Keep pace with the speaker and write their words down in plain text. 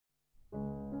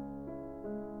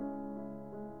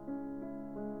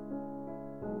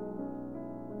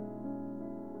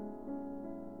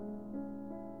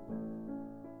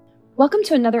Welcome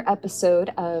to another episode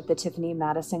of the Tiffany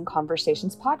Madison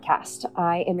Conversations podcast.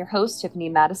 I am your host, Tiffany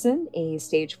Madison, a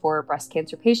stage 4 breast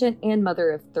cancer patient and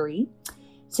mother of 3.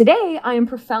 Today, I am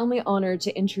profoundly honored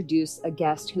to introduce a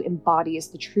guest who embodies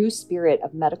the true spirit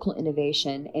of medical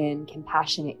innovation and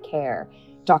compassionate care,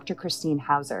 Dr. Christine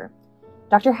Hauser.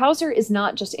 Dr. Hauser is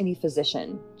not just any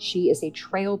physician. She is a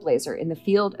trailblazer in the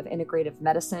field of integrative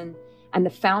medicine and the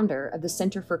founder of the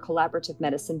Center for Collaborative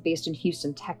Medicine based in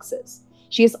Houston, Texas.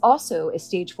 She is also a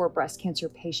stage 4 breast cancer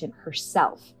patient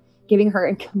herself, giving her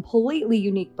a completely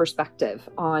unique perspective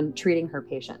on treating her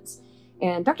patients.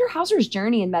 And Dr. Hauser's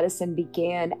journey in medicine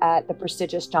began at the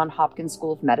prestigious Johns Hopkins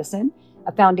School of Medicine,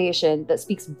 a foundation that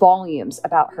speaks volumes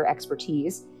about her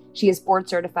expertise. She is board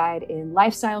certified in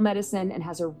lifestyle medicine and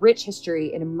has a rich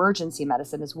history in emergency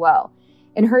medicine as well.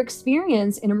 And her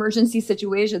experience in emergency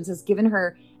situations has given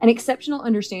her an exceptional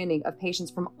understanding of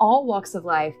patients from all walks of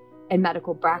life and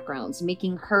medical backgrounds,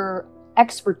 making her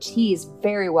expertise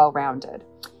very well-rounded.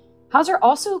 Hauser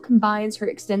also combines her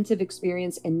extensive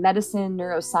experience in medicine,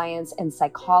 neuroscience, and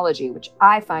psychology, which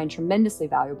I find tremendously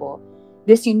valuable.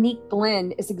 This unique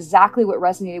blend is exactly what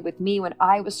resonated with me when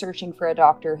I was searching for a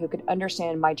doctor who could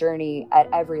understand my journey at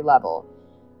every level.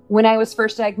 When I was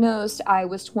first diagnosed, I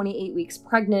was 28 weeks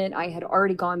pregnant. I had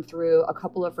already gone through a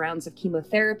couple of rounds of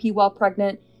chemotherapy while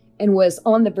pregnant and was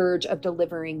on the verge of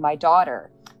delivering my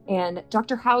daughter. And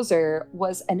Dr. Hauser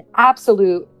was an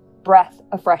absolute breath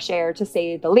of fresh air, to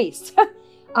say the least.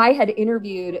 I had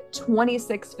interviewed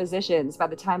 26 physicians by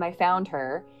the time I found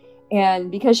her.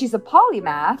 And because she's a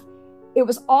polymath, it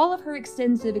was all of her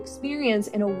extensive experience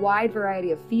in a wide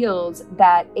variety of fields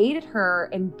that aided her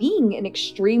in being an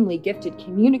extremely gifted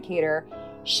communicator,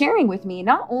 sharing with me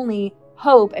not only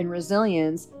hope and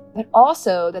resilience, but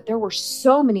also that there were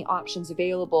so many options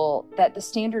available that the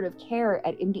standard of care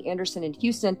at MD Anderson in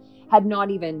Houston had not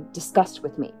even discussed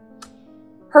with me.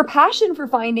 Her passion for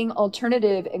finding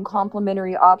alternative and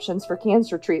complementary options for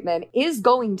cancer treatment is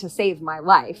going to save my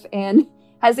life and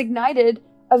has ignited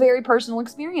a very personal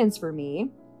experience for me.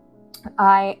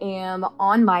 I am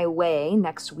on my way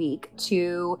next week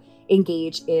to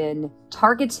engage in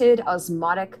targeted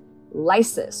osmotic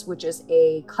lysis, which is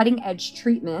a cutting-edge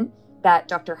treatment that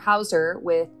Dr. Hauser,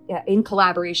 in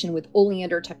collaboration with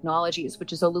Oleander Technologies,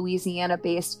 which is a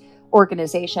Louisiana-based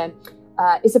organization,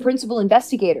 is a principal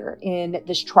investigator in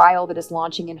this trial that is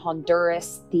launching in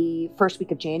Honduras the first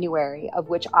week of January, of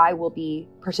which I will be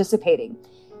participating.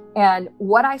 And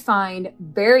what I find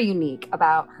very unique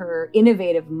about her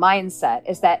innovative mindset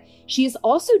is that she is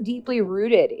also deeply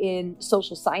rooted in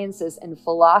social sciences and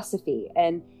philosophy,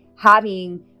 and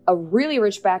having a really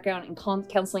rich background in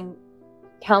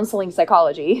counseling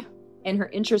psychology and her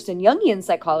interest in Jungian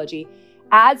psychology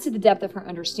adds to the depth of her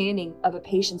understanding of a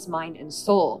patient's mind and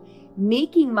soul,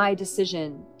 making my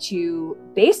decision to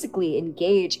basically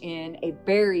engage in a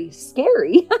very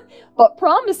scary but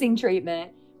promising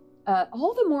treatment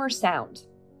all the more sound.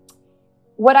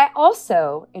 What I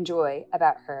also enjoy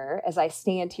about her as I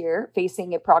stand here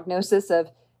facing a prognosis of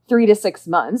 3 to 6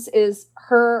 months is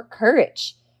her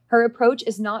courage. Her approach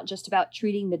is not just about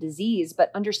treating the disease, but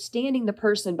understanding the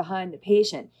person behind the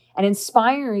patient and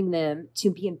inspiring them to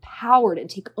be empowered and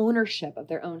take ownership of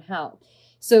their own health.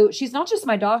 So she's not just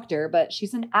my doctor, but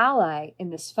she's an ally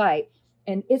in this fight.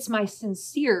 And it's my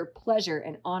sincere pleasure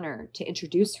and honor to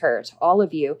introduce her to all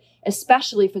of you,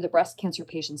 especially for the breast cancer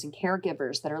patients and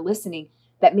caregivers that are listening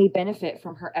that may benefit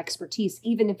from her expertise,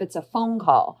 even if it's a phone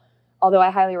call, although I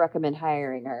highly recommend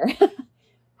hiring her.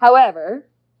 However,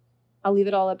 I'll leave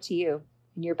it all up to you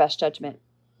in your best judgment.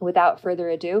 Without further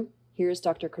ado, here's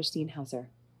Dr. Christine Hauser.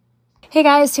 Hey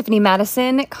guys, Tiffany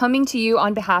Madison coming to you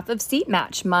on behalf of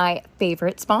SeatMatch, my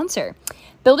favorite sponsor.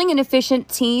 Building an efficient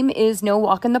team is no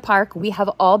walk in the park. We have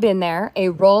all been there. A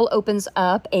role opens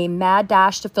up, a mad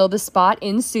dash to fill the spot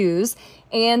ensues.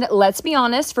 And let's be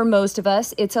honest, for most of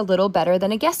us, it's a little better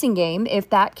than a guessing game if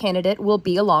that candidate will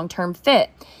be a long-term fit.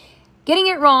 Getting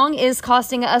it wrong is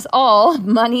costing us all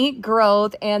money,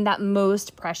 growth, and that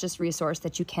most precious resource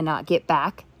that you cannot get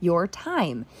back, your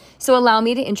time. So allow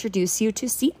me to introduce you to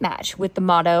SeatMatch with the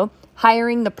motto,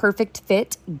 hiring the perfect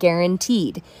fit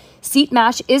guaranteed.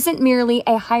 SeatMatch isn't merely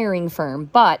a hiring firm,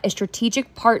 but a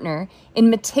strategic partner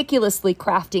in meticulously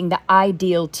crafting the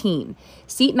ideal team.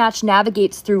 SeatMatch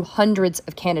navigates through hundreds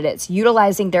of candidates,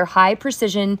 utilizing their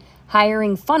high-precision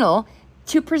hiring funnel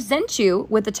to present you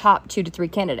with the top 2 to 3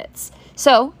 candidates.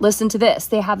 So listen to this.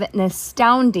 They have an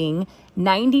astounding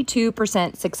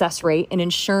 92% success rate in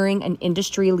ensuring an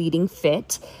industry leading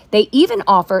fit. They even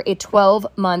offer a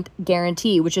 12-month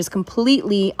guarantee, which is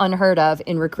completely unheard of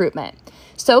in recruitment.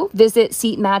 So visit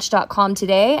seatmatch.com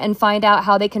today and find out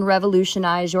how they can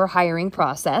revolutionize your hiring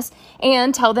process,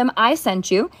 and tell them I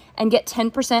sent you and get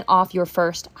 10% off your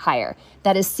first hire.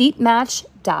 That is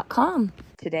seatmatch.com.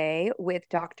 Today with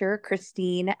Dr.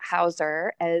 Christine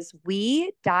Hauser as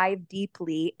we dive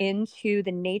deeply into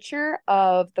the nature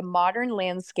of the modern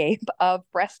landscape of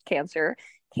breast cancer,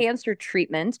 cancer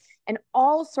treatment, and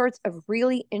all sorts of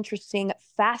really interesting,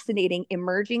 fascinating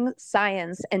emerging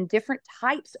science and different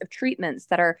types of treatments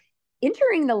that are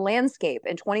entering the landscape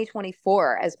in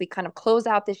 2024 as we kind of close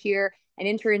out this year and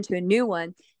enter into a new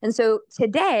one. And so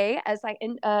today, as I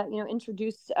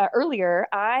introduced earlier,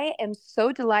 I am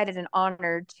so delighted and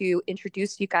honored to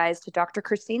introduce you guys to Dr.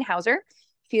 Christine Hauser.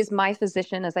 She is my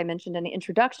physician, as I mentioned in the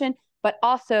introduction, but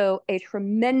also a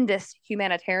tremendous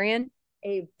humanitarian,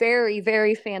 a very,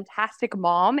 very fantastic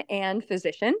mom and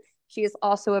physician. She is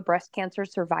also a breast cancer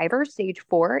survivor, stage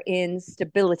 4 in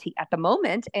stability at the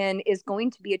moment, and is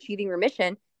going to be achieving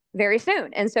remission very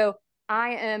soon. And so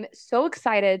I am so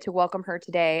excited to welcome her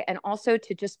today, and also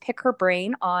to just pick her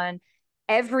brain on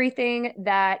everything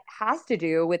that has to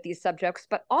do with these subjects,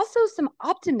 but also some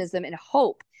optimism and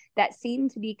hope that seem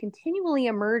to be continually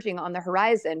emerging on the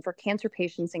horizon for cancer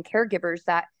patients and caregivers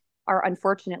that are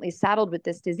unfortunately saddled with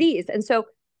this disease. And so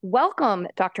welcome,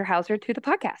 Dr. Hauser, to the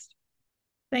podcast.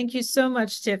 Thank you so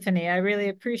much, Tiffany. I really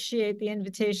appreciate the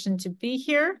invitation to be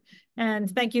here.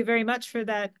 And thank you very much for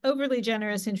that overly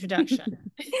generous introduction.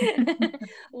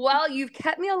 Well, you've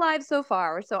kept me alive so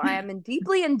far, so I am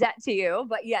deeply in debt to you.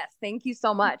 But yes, thank you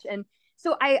so much. And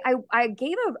so I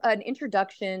gave an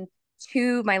introduction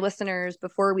to my listeners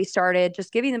before we started,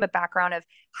 just giving them a background of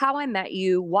how I met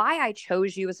you, why I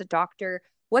chose you as a doctor,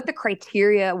 what the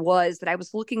criteria was that I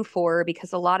was looking for,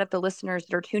 because a lot of the listeners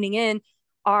that are tuning in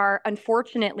are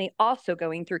unfortunately also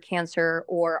going through cancer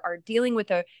or are dealing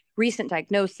with a recent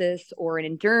diagnosis or an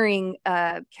enduring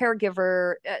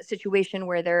caregiver situation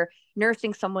where they're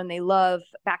nursing someone they love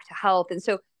back to health. And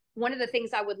so one of the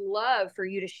things I would love for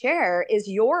you to share is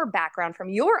your background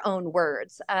from your own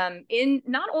words, in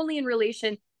not only in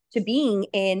relation to being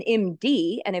an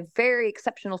MD and a very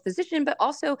exceptional physician, but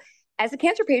also as a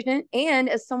cancer patient and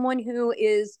as someone who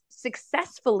is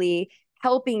successfully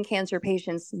helping cancer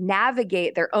patients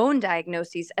navigate their own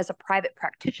diagnoses as a private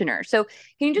practitioner. So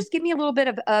can you just give me a little bit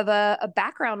of a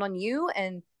background on you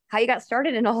and how you got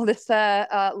started in all this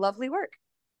lovely work?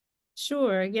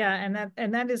 Sure. Yeah.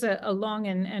 And that is a long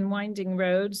and winding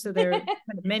road. So there are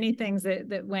kind of many things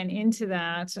that went into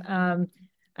that.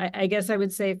 I guess I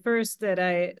would say first that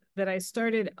I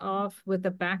started off with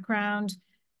a background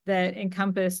that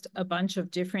encompassed a bunch of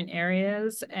different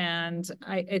areas. And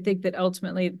I think that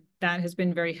ultimately that has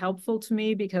been very helpful to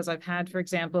me, because I've had, for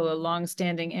example, a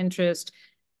longstanding interest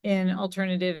in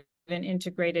alternative and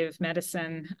integrative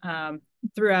medicine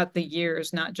throughout the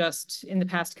years, not just in the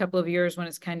past couple of years when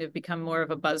it's kind of become more of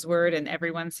a buzzword and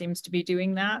everyone seems to be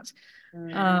doing that.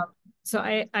 So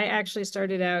I actually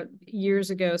started out years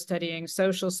ago studying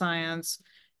social science,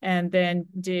 and then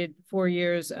did 4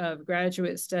 years of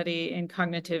graduate study in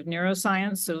cognitive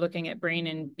neuroscience, so looking at brain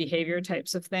and behavior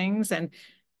types of things. And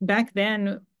back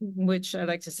then, which I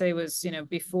like to say was,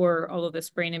 before all of this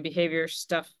brain and behavior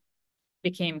stuff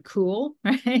became cool,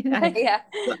 right? Yeah.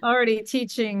 I was already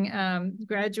teaching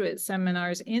graduate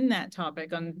seminars in that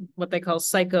topic on what they call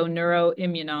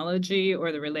psychoneuroimmunology,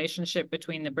 or the relationship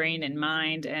between the brain and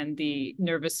mind and the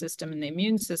nervous system and the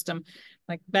immune system,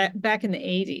 like back in the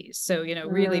 80s. So,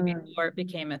 really before it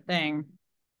became a thing.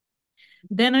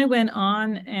 Then I went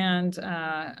on and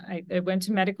I went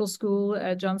to medical school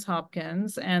at Johns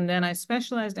Hopkins, and then I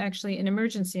specialized actually in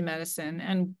emergency medicine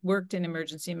and worked in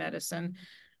emergency medicine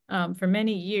for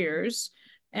many years.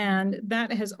 And that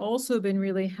has also been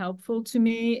really helpful to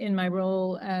me in my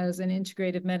role as an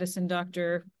integrative medicine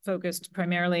doctor, focused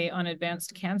primarily on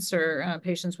advanced cancer,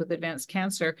 patients with advanced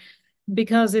cancer,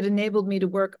 because it enabled me to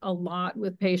work a lot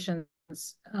with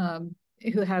patients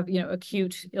who have,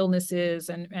 acute illnesses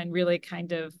and really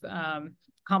kind of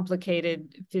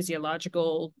complicated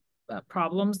physiological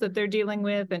problems that they're dealing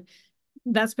with. And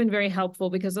that's been very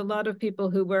helpful, because a lot of people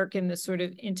who work in this sort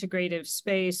of integrative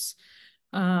space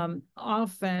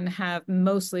often have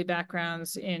mostly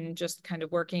backgrounds in just kind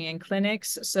of working in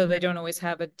clinics. So they don't always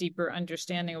have a deeper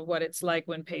understanding of what it's like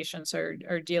when patients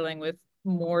are dealing with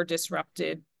more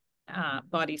disrupted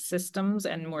body systems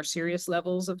and more serious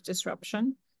levels of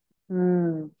disruption.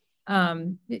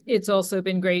 It's also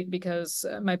been great because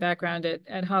my background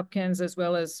at Hopkins, as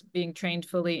well as being trained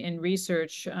fully in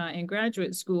research in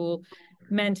graduate school,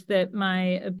 meant that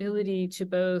my ability to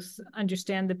both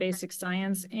understand the basic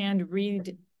science and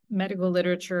read medical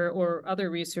literature or other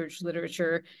research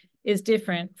literature is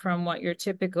different from what your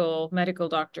typical medical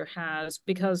doctor has,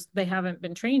 because they haven't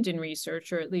been trained in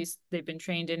research, or at least they've been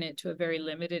trained in it to a very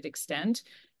limited extent.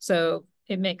 So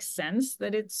it makes sense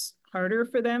that it's harder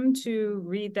for them to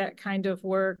read that kind of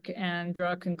work and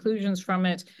draw conclusions from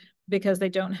it, because they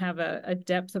don't have a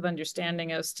depth of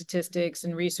understanding of statistics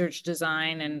and research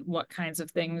design and what kinds of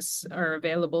things are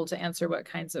available to answer what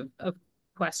kinds of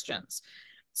questions.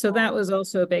 So that was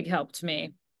also a big help to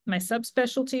me. My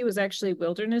subspecialty was actually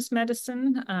wilderness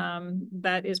medicine.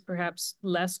 That is perhaps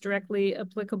less directly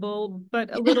applicable,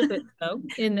 but a little bit so,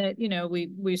 in that,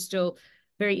 we're still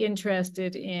very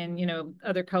interested in,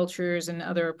 other cultures and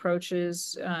other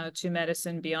approaches to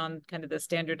medicine beyond kind of the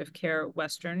standard of care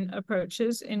Western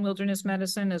approaches in wilderness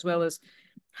medicine, as well as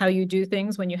how you do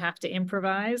things when you have to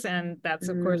improvise. And that's,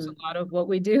 of course, a lot of what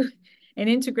we do in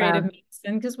integrative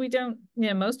medicine, because we don't,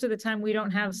 most of the time we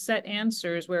don't have set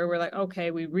answers where we're like,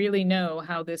 okay, we really know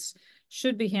how this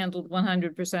should be handled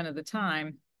 100% of the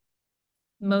time.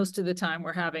 Most of the time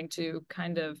we're having to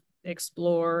kind of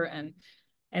explore and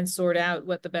sort out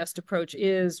what the best approach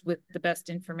is with the best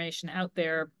information out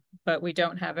there, but we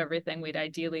don't have everything we'd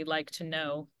ideally like to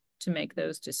know to make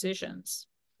those decisions.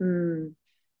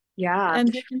 Yeah.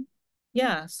 And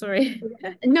yeah, sorry.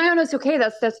 No, it's okay.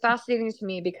 That's fascinating to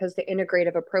me, because the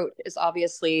integrative approach is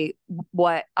obviously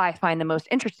what I find the most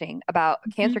interesting about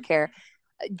cancer care.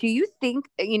 Do you think,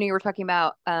 you were talking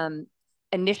about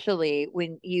initially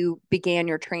when you began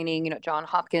your training, at John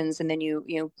Hopkins, and then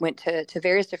you went to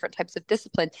various different types of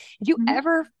discipline. Did you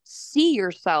ever see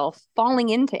yourself falling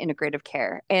into integrative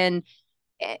care? And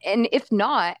if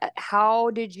not,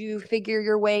 how did you figure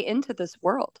your way into this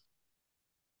world?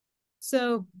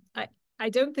 So I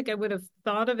don't think I would have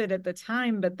thought of it at the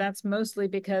time, but that's mostly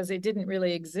because it didn't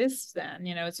really exist then.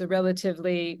 It's a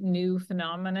relatively new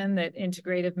phenomenon that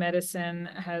integrative medicine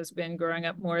has been growing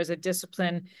up more as a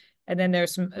discipline. And then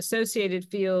there's some associated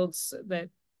fields that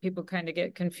people kind of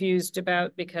get confused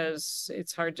about, because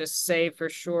it's hard to say for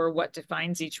sure what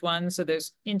defines each one. So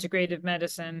there's integrative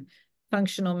medicine,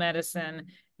 functional medicine,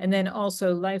 and then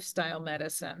also lifestyle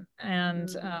medicine. And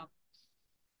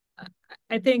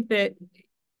I think that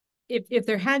if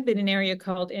there had been an area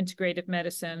called integrative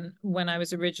medicine when I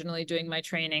was originally doing my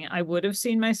training, I would have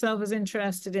seen myself as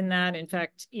interested in that. In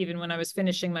fact, even when I was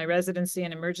finishing my residency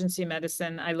in emergency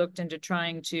medicine, I looked into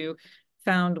trying to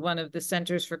found one of the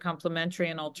Centers for Complementary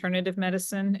and Alternative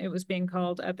Medicine, it was being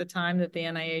called at the time, that the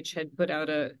NIH had put out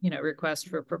a request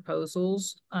for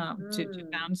proposals to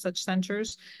found such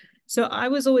centers. So I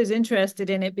was always interested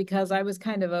in it, because I was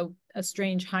kind of a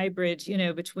strange hybrid,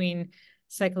 between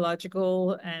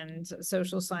psychological and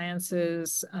social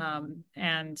sciences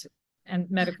and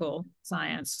medical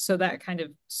science. So that kind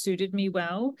of suited me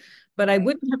well. But I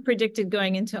wouldn't have predicted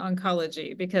going into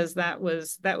oncology, because that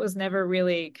was never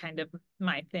really kind of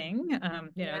my thing.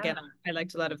 Again, I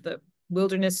liked a lot of the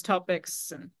wilderness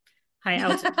topics and high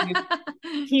altitude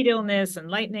heat illness and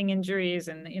lightning injuries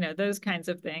and those kinds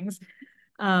of things.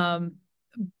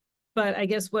 But I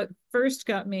guess what first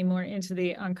got me more into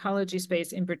the oncology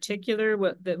space in particular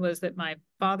was that my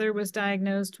father was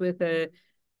diagnosed with a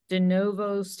de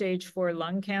novo stage 4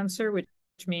 lung cancer, which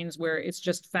means where it's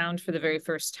just found for the very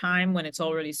first time when it's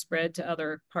already spread to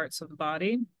other parts of the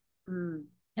body.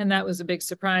 And that was a big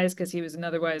surprise, because he was an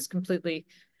otherwise completely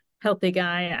healthy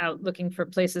guy out looking for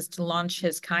places to launch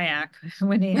his kayak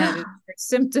when he had his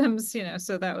symptoms,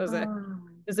 so that was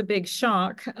a big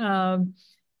shock.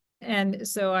 And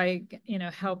so I,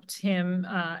 helped him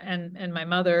and my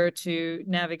mother to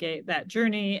navigate that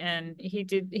journey, and he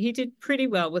did pretty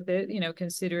well with it,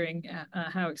 considering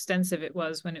how extensive it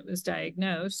was when it was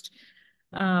diagnosed.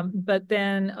 But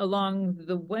then along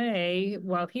the way,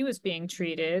 while he was being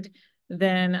treated,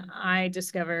 then I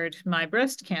discovered my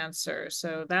breast cancer.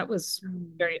 So that was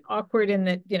very awkward in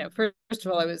that, first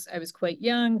of all, I was quite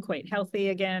young, quite healthy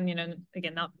again,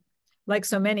 again, not like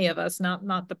so many of us,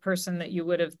 not the person that you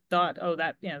would have thought, oh,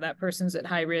 that person's at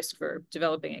high risk for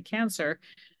developing a cancer.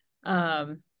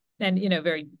 And,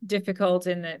 very difficult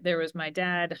in that there was my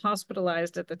dad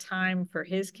hospitalized at the time for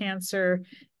his cancer.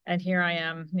 And here I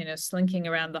am, slinking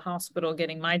around the hospital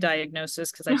getting my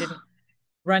diagnosis, because I didn't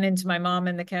run into my mom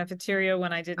in the cafeteria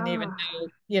when I didn't even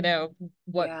know,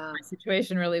 what my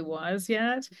situation really was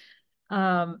yet.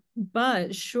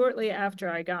 But shortly after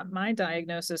I got my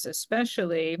diagnosis,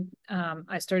 especially,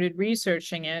 I started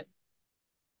researching it.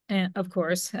 And of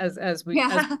course, as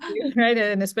Yeah. we do, right,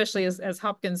 and especially as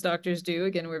Hopkins doctors do.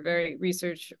 Again, we're very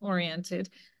research oriented.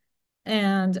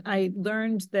 And I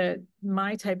learned that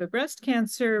my type of breast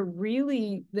cancer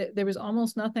really, there was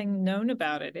almost nothing known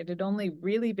about it. It had only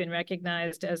really been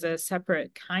recognized as a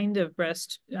separate kind of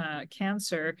breast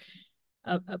cancer,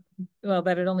 well,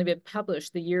 that had only been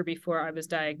published the year before I was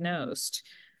diagnosed.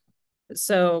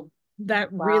 So that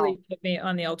really Wow. put me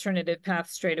on the alternative path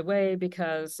straight away,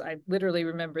 because I literally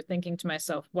remember thinking to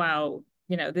myself, wow,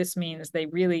 this means they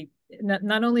really,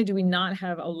 not only do we not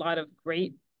have a lot of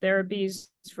great therapies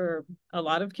for a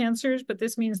lot of cancers, but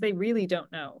this means they really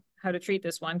don't know how to treat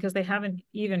this one because they haven't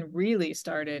even really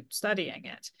started studying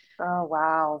it. Oh,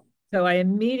 wow. So I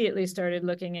immediately started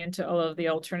looking into all of the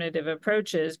alternative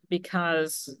approaches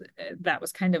because that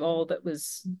was kind of all that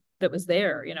was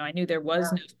there. I knew there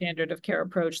was Yeah. no standard of care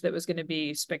approach that was going to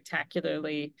be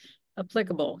spectacularly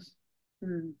applicable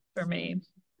Mm. for me.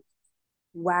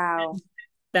 Wow.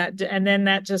 And then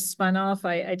that just spun off.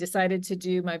 I decided to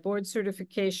do my board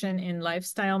certification in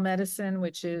lifestyle medicine,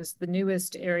 which is the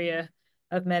newest area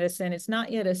of medicine. It's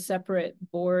not yet a separate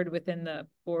board within the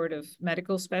board of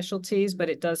medical specialties, but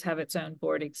it does have its own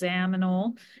board exam and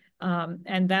all.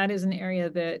 And that is an area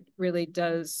that really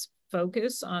does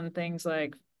focus on things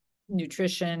like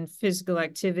nutrition, physical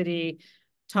activity,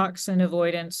 toxin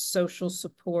avoidance, social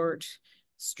support,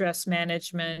 stress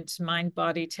management, mind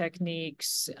body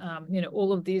techniques,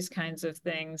 all of these kinds of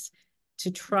things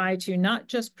to try to not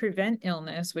just prevent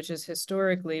illness, which has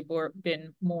historically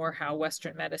been more how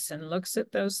Western medicine looks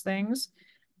at those things,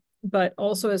 but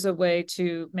also as a way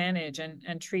to manage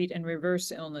and treat and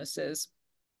reverse illnesses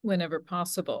whenever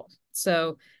possible.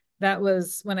 So that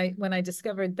was when I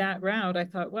discovered that route, I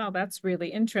thought, wow, that's really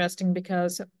interesting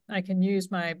because I can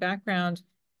use my background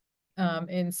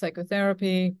in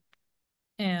psychotherapy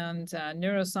and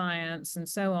neuroscience and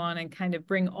so on, and kind of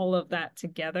bring all of that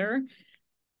together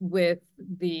with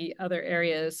the other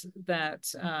areas that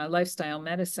lifestyle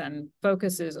medicine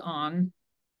focuses on.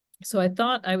 So I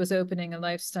thought I was opening a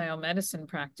lifestyle medicine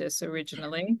practice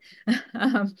originally.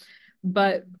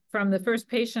 But from the first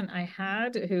patient I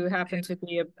had, who happened to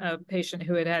be a patient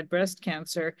who had had breast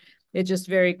cancer, it just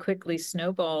very quickly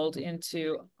snowballed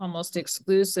into almost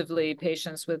exclusively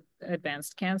patients with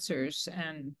advanced cancers.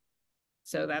 And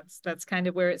so that's kind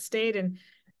of where it stayed. And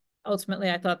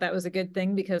ultimately, I thought that was a good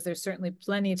thing because there's certainly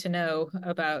plenty to know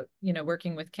about,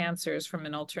 working with cancers from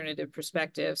an alternative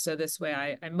perspective. So this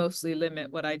way I mostly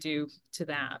limit what I do to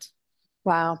that.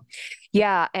 Wow.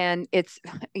 Yeah. And it's,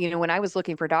 when I was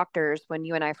looking for doctors, when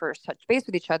you and I first touched base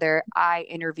with each other, I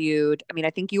interviewed, I mean,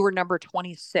 I think you were number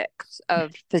 26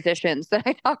 of physicians that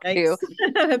I talked to. Thanks.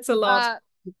 That's a lot.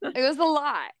 Uh, it was a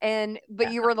lot. But Yeah.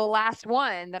 you were the last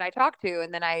one that I talked to.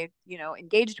 And then I,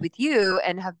 engaged with you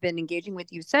and have been engaging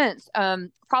with you since.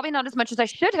 Probably not as much as I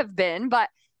should have been, but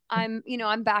I'm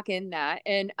back in that.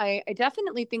 And I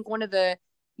definitely think one of the,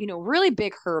 really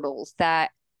big hurdles that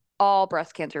all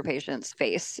breast cancer patients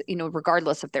face,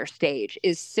 regardless of their stage,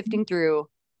 is sifting through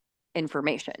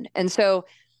information. And so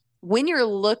when you're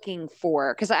looking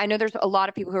for, because I know there's a lot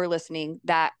of people who are listening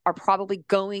that are probably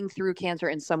going through cancer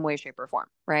in some way, shape, or form,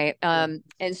 right? And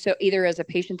so either as a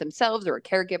patient themselves or a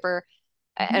caregiver.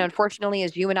 And unfortunately,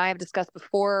 as you and I have discussed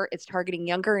before, it's targeting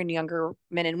younger and younger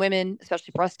men and women,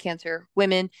 especially breast cancer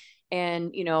women.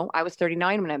 And, I was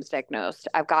 39 when I was diagnosed.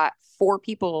 I've got 4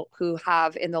 people who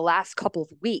have, in the last couple of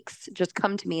weeks, just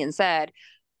come to me and said,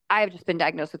 I have just been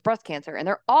diagnosed with breast cancer, and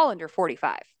they're all under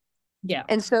 45. Yeah.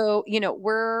 And so,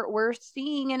 we're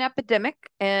seeing an epidemic,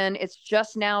 and it's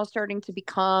just now starting to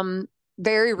become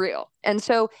very real. And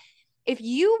so if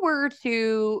you were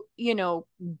to,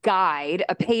 guide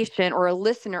a patient or a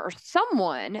listener or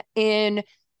someone in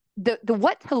the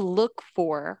what to look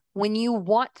for when you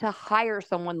want to hire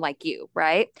someone like you,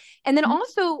 right? And then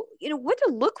also, what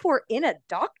to look for in a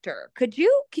doctor. Could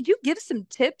you give some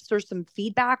tips or some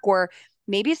feedback, or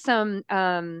maybe some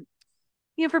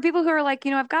for people who are like,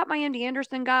 I've got my MD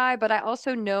Anderson guy, but I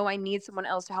also know I need someone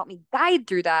else to help me guide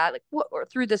through that, like what, or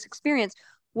through this experience.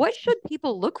 What should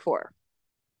people look for?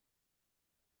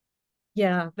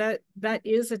 Yeah, that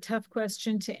is a tough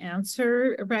question to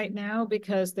answer right now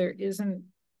because there isn't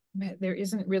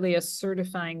really a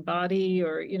certifying body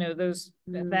or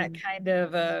that Mm. kind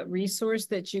of a resource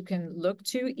that you can look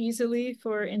to easily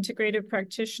for integrative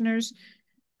practitioners.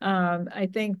 I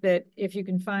think that if you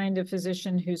can find a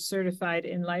physician who's certified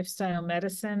in lifestyle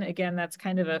medicine, again, that's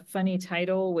kind of a funny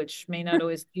title, which may not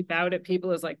always leap out at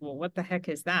people as like, well, what the heck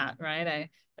is that, right? I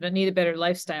don't need a better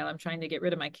lifestyle. I'm trying to get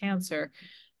rid of my cancer.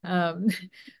 Um,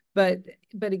 but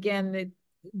again,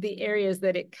 the areas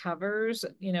that it covers,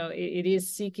 it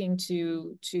is seeking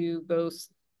to both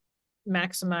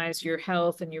maximize your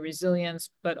health and your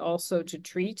resilience, but also to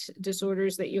treat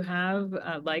disorders that you have,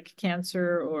 like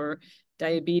cancer or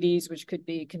diabetes, which could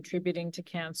be contributing to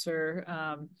cancer.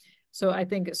 So I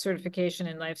think certification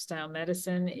in lifestyle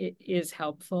medicine is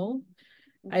helpful.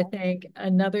 I think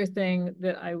another thing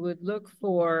that I would look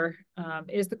for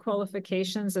is the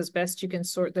qualifications, as best you can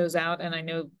sort those out. And I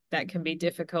know that can be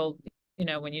difficult,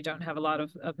 when you don't have a lot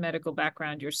of medical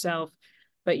background yourself,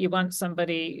 but you want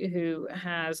somebody who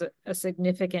has a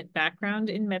significant background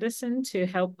in medicine to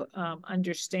help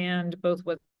understand both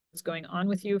what's going on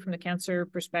with you from the cancer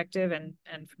perspective and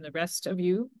from the rest of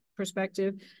you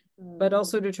perspective, but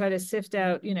also to try to sift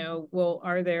out, well,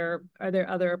 are there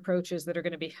other approaches that are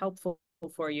going to be helpful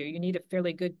for you? You need a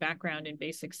fairly good background in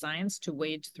basic science to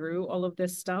wade through all of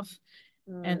this stuff.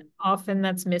 And often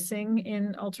that's missing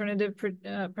in alternative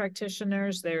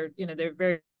practitioners. They're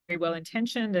very, very well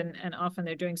intentioned, and often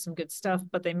they're doing some good stuff,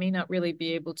 but they may not really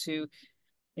be able to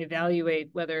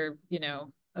evaluate whether,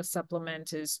 a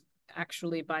supplement is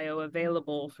actually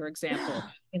bioavailable, for example,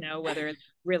 whether it's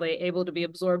really able to be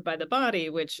absorbed by the body,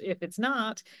 which if it's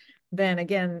not, then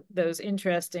again, those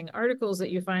interesting articles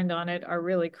that you find on it are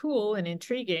really cool and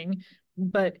intriguing,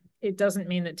 but it doesn't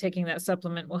mean that taking that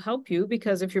supplement will help you,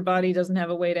 because if your body doesn't have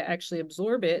a way to actually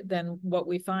absorb it, then what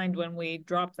we find when we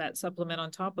drop that supplement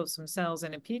on top of some cells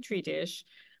in a petri dish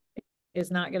is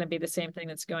not going to be the same thing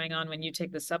that's going on when you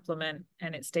take the supplement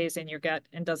and it stays in your gut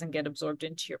and doesn't get absorbed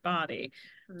into your body.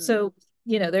 So,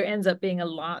 there ends up being a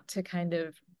lot to kind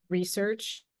of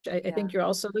research. I think you're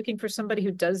also looking for somebody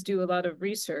who does do a lot of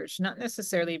research, not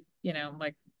necessarily,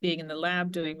 like being in the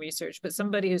lab doing research, but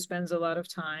somebody who spends a lot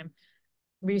of time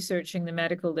researching the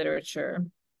medical literature,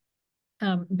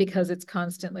 because it's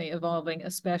constantly evolving,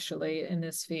 especially in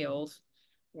this field.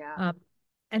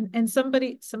 And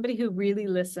somebody who really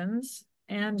listens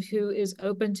and who is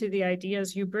open to the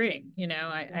ideas you bring.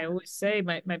 I always say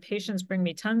my patients bring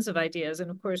me tons of ideas, and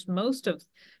of course most of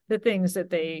the things that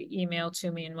they email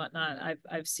to me and whatnot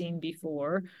I've seen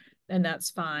before, and that's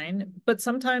fine. But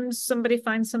sometimes somebody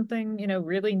finds something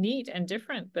really neat and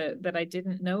different that I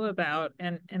didn't know about,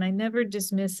 and I never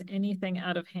dismiss anything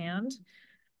out of hand.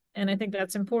 And I think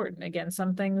that's important. Again,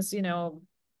 some things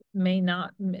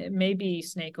may be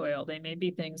snake oil, they may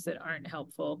be things that aren't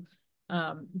helpful,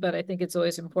 but I think it's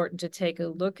always important to take a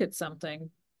look at something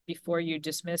before you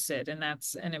dismiss it, and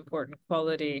that's an important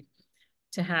quality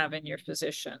to have in your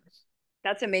physician.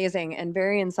 That's amazing and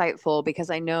very insightful, because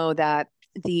I know that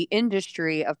the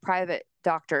industry of private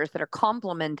doctors that are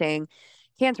complementing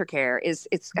cancer care I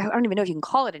don't even know if you can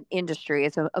call it an industry,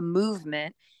 it's a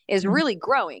movement, is really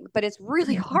growing, but it's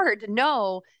really hard to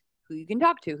know who you can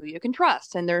talk to, who you can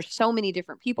trust. And there's so many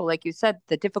different people, like you said,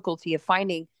 the difficulty of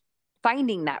finding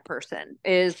that person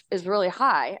is really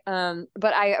high.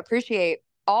 But I appreciate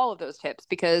all of those tips,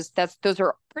 because those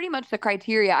are pretty much the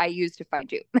criteria I use to find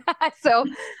you. So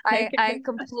I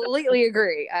completely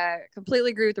agree. I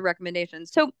completely agree with the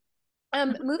recommendations. So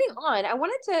moving on, I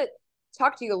wanted to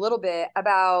talk to you a little bit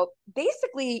about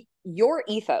basically your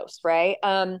ethos, right?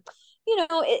 As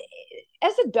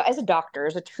a doctor,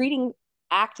 as a treating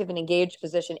active and engaged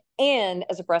physician, and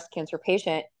as a breast cancer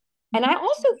patient. And I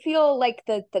also feel like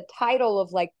the title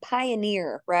of like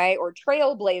pioneer, right, or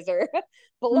trailblazer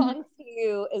belongs to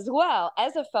you as well,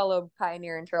 as a fellow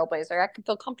pioneer and trailblazer. I can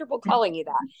feel comfortable calling you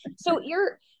that. So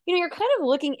you're kind of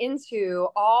looking into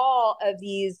all of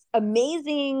these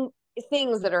amazing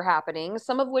things that are happening,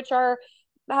 some of which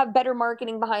have better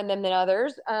marketing behind them than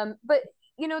others. But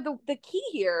the key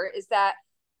here is that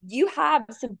you have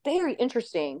some very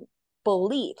interesting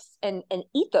beliefs and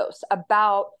ethos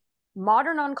about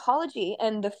modern oncology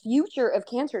and the future of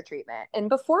cancer treatment. And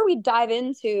before we dive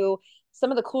into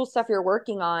some of the cool stuff you're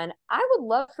working on, I would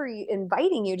love for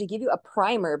inviting you to give you a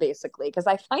primer, basically, because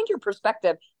I find your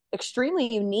perspective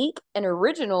extremely unique and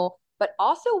original, but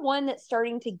also one that's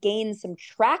starting to gain some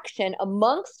traction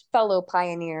amongst fellow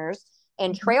pioneers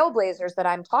and trailblazers that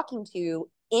I'm talking to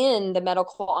in the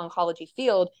medical oncology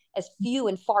field, as few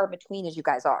and far between as you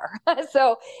guys are.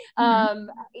 So share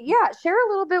a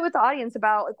little bit with the audience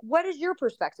about like, what is your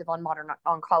perspective on modern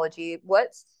oncology?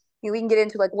 We can get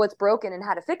into like what's broken and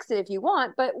how to fix it if you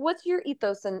want, but what's your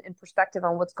ethos and perspective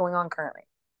on what's going on currently?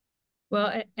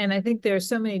 Well, and I think there are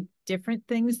so many different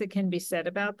things that can be said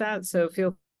about that. So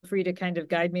feel free to kind of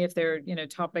guide me if there are,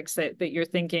 topics that you're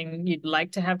thinking you'd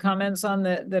like to have comments on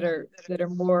that are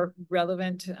more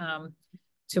relevant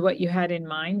to what you had in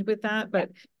mind with that. But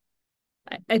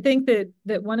I think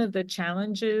that one of the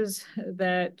challenges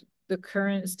that the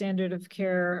current standard of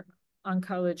care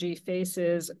oncology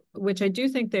faces, which I do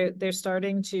think they're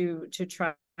starting to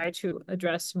try to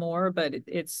address more, but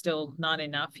it's still not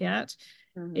enough yet,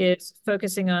 is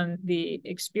focusing on the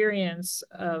experience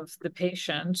of the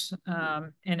patient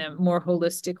in a more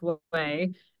holistic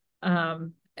way.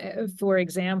 For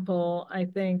example, I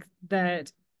think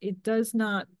that it does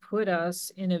not put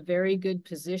us in a very good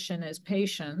position as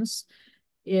patients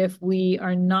if we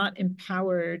are not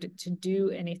empowered to do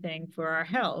anything for our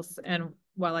health. And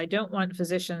while I don't want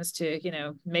physicians to,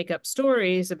 make up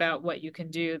stories about what you can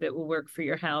do that will work for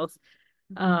your health,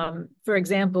 for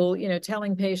example,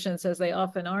 telling patients, as they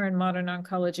often are in modern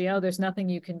oncology, oh, there's nothing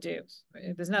you can do.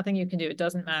 There's nothing you can do. It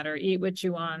doesn't matter. Eat what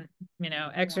you want,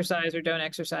 exercise or don't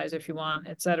exercise if you want,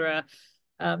 etc.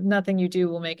 Nothing you do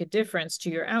will make a difference to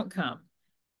your outcome.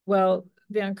 Well,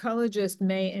 the oncologist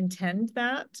may intend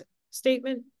that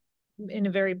statement in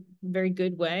a very, very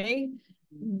good way,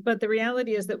 but the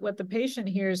reality is that what the patient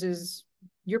hears is,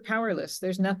 you're powerless.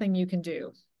 There's nothing you can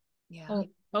do. Yeah.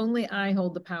 Only I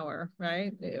hold the power,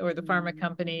 right? Or the pharma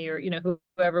company, or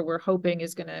whoever we're hoping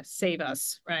is going to save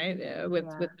us, right? With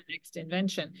the next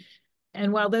invention.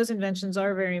 And while those inventions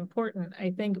are very important,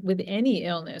 I think with any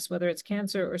illness, whether it's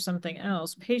cancer or something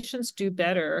else, patients do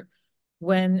better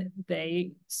when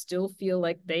they still feel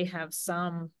like they have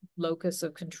some locus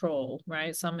of control,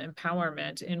 right? Some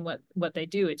empowerment in what they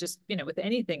do. It just, with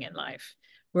anything in life,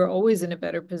 we're always in a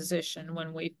better position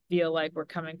when we feel like we're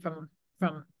coming from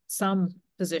some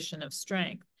position of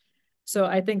strength. So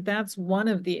I think that's one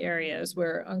of the areas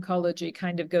where oncology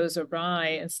kind of goes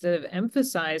awry, instead of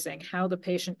emphasizing how the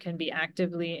patient can be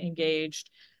actively engaged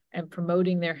and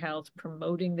promoting their health,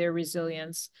 promoting their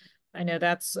resilience. I know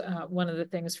that's one of the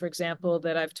things, for example,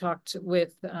 that I've talked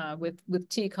with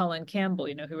T. Colin Campbell,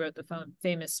 who wrote the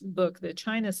famous book, The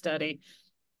China Study,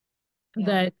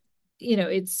 that,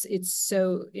 it's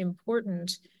so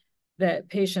important that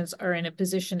patients are in a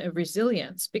position of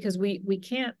resilience, because we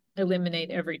can't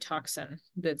eliminate every toxin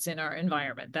that's in our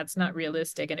environment. That's not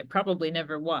realistic, and it probably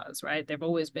never was, right? There've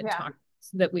always been toxins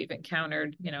that we've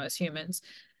encountered, as humans.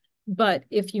 But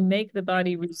if you make the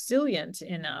body resilient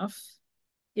enough,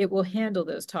 it will handle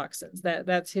those toxins.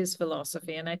 That's his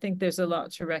philosophy, and I think there's a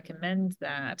lot to recommend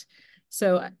that.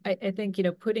 So I think,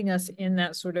 putting us in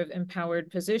that sort of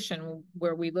empowered position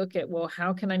where we look at, well,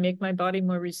 how can I make my body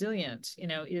more resilient?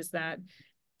 Is that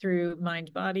through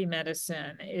mind-body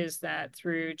medicine? Is that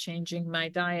through changing my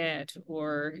diet,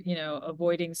 or,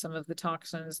 avoiding some of the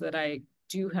toxins that I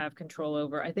do have control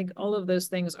over? I think all of those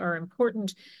things are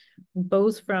important,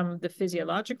 both from the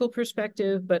physiological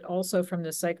perspective, but also from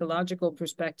the psychological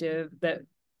perspective, that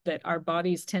our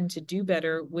bodies tend to do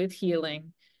better with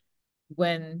healing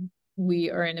when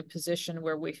we are in a position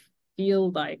where we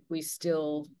feel like we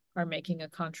still are making a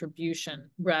contribution,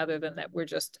 rather than that we're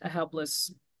just a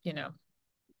helpless,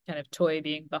 kind of toy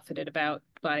being buffeted about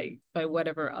by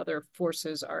whatever other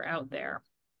forces are out there.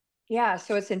 Yeah,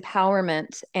 so it's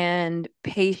empowerment and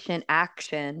patient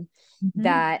action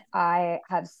that I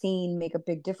have seen make a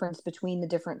big difference between the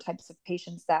different types of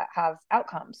patients that have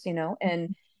outcomes,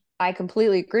 and I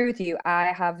completely agree with you.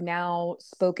 I have now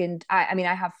spoken, I mean,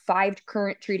 I have 5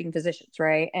 current treating physicians,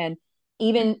 right? And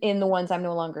even in the ones I'm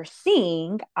no longer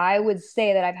seeing, I would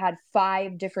say that I've had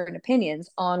 5 different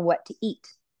opinions on what to eat.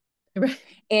 Right.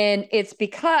 And it's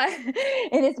because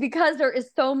there is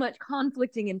so much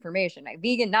conflicting information, like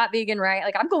vegan, not vegan, right?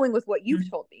 Like I'm going with what you've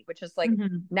told me, which is like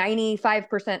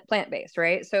 95% plant-based,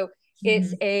 right? So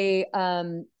it's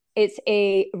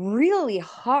a really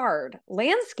hard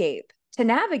landscape to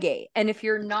navigate. And if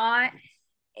you're not,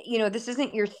 this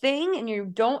isn't your thing, and you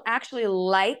don't actually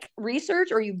like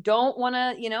research, or you don't want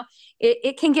to,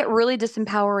 it can get really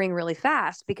disempowering really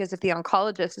fast, because if the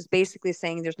oncologist is basically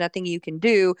saying there's nothing you can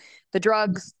do, the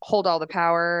drugs hold all the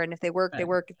power. And if they work, they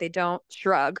work. If they don't,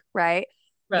 shrug, right?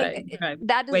 Right.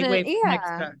 That doesn't,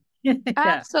 Yeah.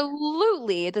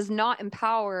 Absolutely. It does not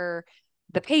empower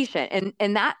the patient.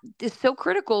 And that is so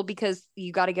critical, because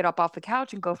you got to get up off the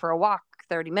couch and go for a walk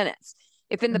 30 minutes.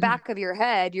 If in the back of your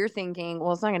head, you're thinking,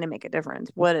 well, it's not going to make a difference.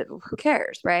 Who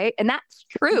cares? Right. And that's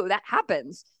true. That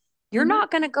happens. You're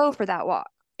not going to go for that walk.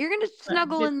 You're going to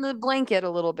snuggle in the blanket a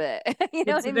little bit. You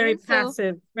know it's what a very mean?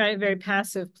 passive, right? Very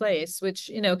passive place,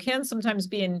 which, can sometimes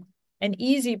be an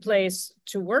easy place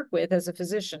to work with as a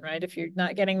physician, right? If you're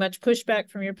not getting much pushback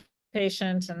from your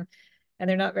patient, and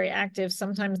they're not very active,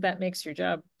 sometimes that makes your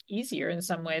job easier in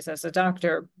some ways as a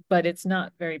doctor, but it's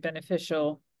not very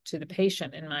beneficial to the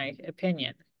patient, in my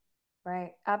opinion.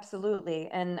 Right. Absolutely.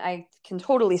 And I can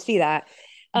totally see that.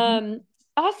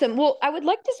 Awesome. Well, I would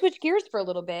like to switch gears for a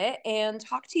little bit and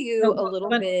talk to you a little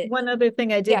bit. One other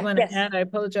thing I did want to add, I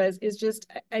apologize, is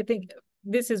just, I think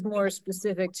this is more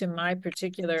specific to my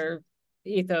particular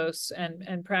ethos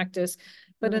and practice.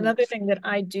 But another thing that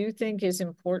I do think is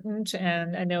important,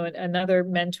 and I know another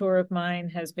mentor of mine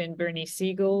has been Bernie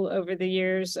Siegel over the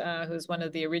years, who's one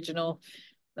of the original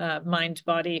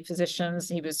mind-body physicians.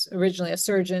 He was originally a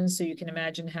surgeon, so you can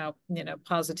imagine how, you know,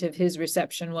 positive his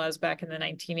reception was back in the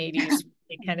 1980s.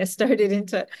 He kind of started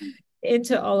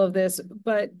into all of this,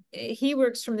 but he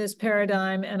works from this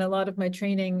paradigm, and a lot of my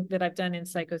training that I've done in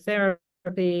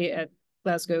psychotherapy at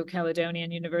Glasgow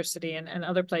Caledonian University and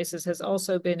other places has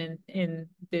also been in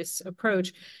this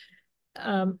approach,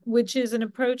 which is an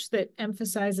approach that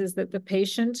emphasizes that the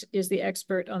patient is the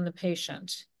expert on the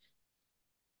patient.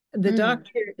 The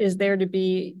doctor is there to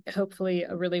be hopefully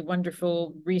a really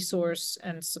wonderful resource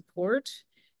and support,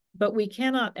 but we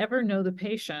cannot ever know the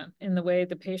patient in the way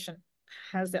the patient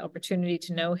has the opportunity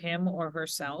to know him or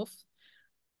herself.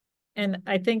 And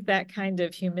I think that kind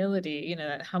of humility, you know,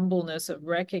 that humbleness of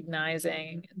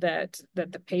recognizing that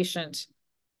the patient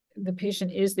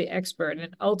is the expert,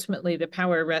 and ultimately the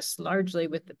power rests largely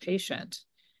with the patient.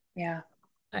 Yeah.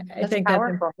 I think that's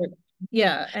important.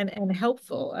 Yeah, and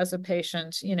helpful as a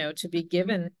patient, you know, to be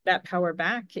given that power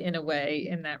back in a way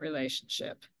in that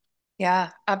relationship. Yeah,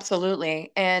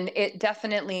 absolutely. And it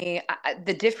definitely,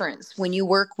 the difference when you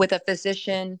work with a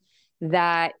physician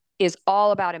that is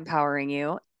all about empowering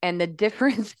you, and the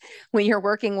difference when you're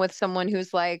working with someone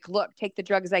who's like, look, take the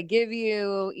drugs I give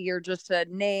you, you're just a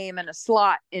name and a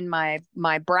slot in my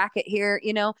bracket here,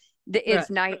 you know, it's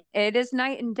it is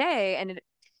night and day, and it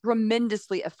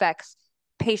tremendously affects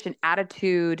patient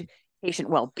attitude, patient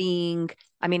well-being.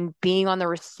 I mean, being on the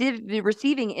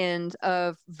receiving end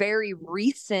of very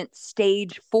recent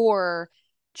stage 4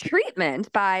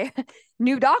 treatment by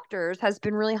new doctors has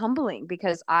been really humbling,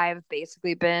 because I've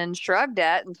basically been shrugged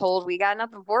at and told, we got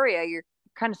nothing for you. You're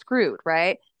kind of screwed,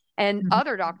 right? And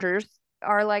other doctors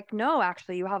are like, no,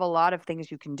 actually, you have a lot of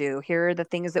things you can do. Here are the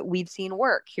things that we've seen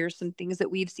work. Here's some things that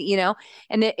we've seen, you know,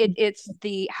 and it's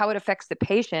the how it affects the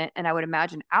patient. And I would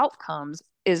imagine outcomes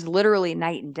is literally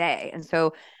night and day. And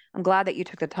so I'm glad that you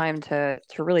took the time to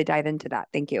really dive into that.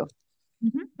 Thank you.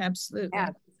 Absolutely. Yeah.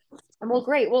 Well,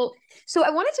 great. Well, so I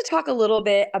wanted to talk a little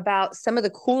bit about some of the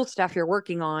cool stuff you're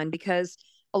working on, because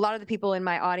a lot of the people in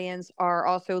my audience are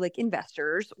also like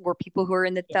investors or people who are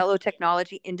in the fellow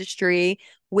technology industry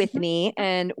with me,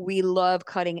 and we love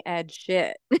cutting edge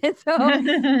shit. So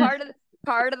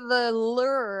part of the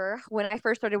lure when I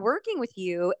first started working with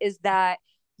you is that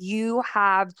you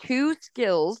have 2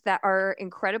 skills that are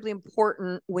incredibly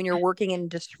important when you're working in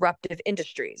disruptive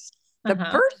industries. The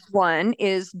first one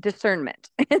is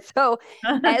discernment. And so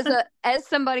as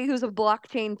somebody who's a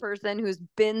blockchain person, who's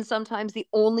been sometimes the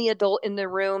only adult in the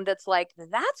room that's like,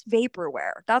 that's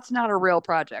vaporware, that's not a real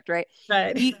project, right?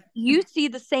 You see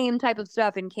the same type of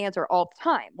stuff in cancer all the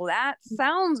time. Well, that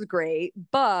sounds great,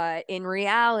 but in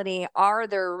reality, are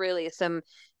there really some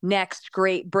next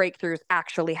great breakthroughs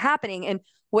actually happening? And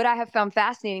what I have found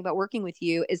fascinating about working with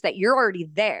you is that you're already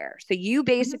there. So you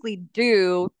basically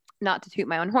do, not to toot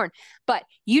my own horn, but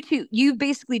you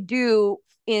basically do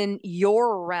in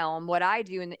your realm what I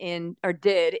do in or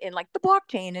did in like the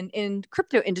blockchain and in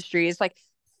crypto industry, is like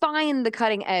find the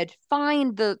cutting edge,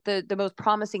 find the most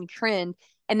promising trend,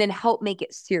 and then help make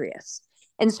it serious.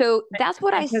 And so that's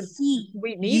what I see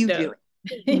we need you those. doing.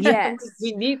 Yes,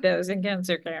 we need those in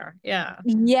cancer care. Yeah.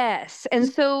 Yes.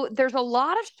 And so there's a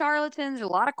lot of charlatans, a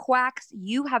lot of quacks.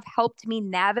 You have helped me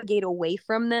navigate away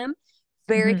from them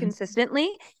very consistently.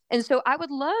 And so I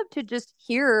would love to just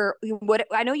hear what,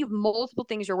 I know you have multiple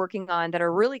things you're working on that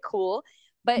are really cool,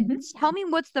 but tell me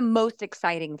what's the most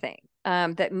exciting thing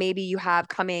that maybe you have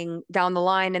coming down the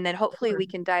line. And then hopefully we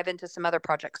can dive into some other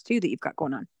projects too that you've got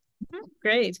going on.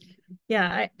 Great.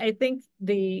 Yeah, I think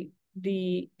the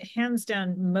hands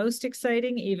down most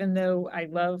exciting, even though I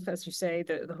love, as you say,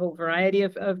 the whole variety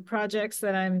of projects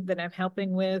that I'm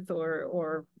helping with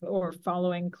or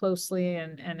following closely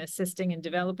and assisting in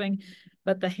developing.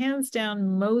 But the hands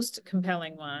down most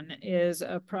compelling one is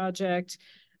a project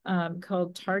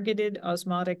called targeted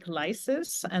osmotic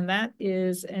lysis. And that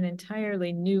is an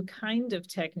entirely new kind of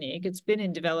technique. It's been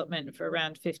in development for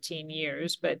around 15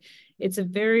 years, but it's a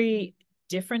very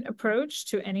different approach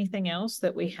to anything else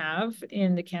that we have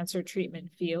in the cancer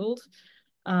treatment field.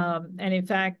 And in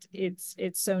fact, it's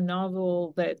so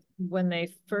novel that when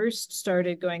they first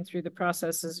started going through the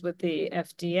processes with the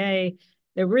FDA,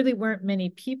 there really weren't many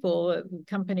people. The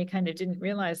company kind of didn't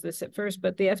realize this at first,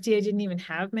 but the FDA didn't even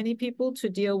have many people to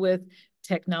deal with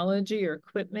technology or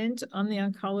equipment on the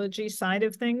oncology side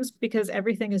of things, because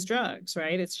everything is drugs,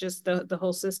 right? It's just the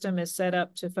whole system is set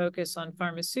up to focus on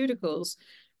pharmaceuticals,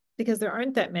 because there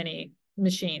aren't that many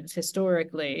machines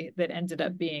historically that ended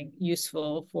up being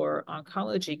useful for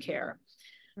oncology care.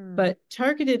 But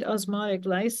targeted osmotic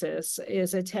lysis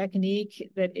is a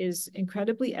technique that is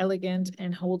incredibly elegant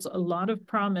and holds a lot of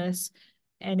promise.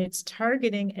 And it's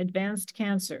targeting advanced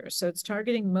cancers. So it's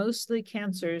targeting mostly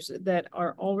cancers that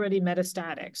are already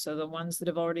metastatic. So the ones that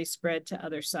have already spread to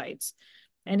other sites.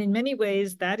 And in many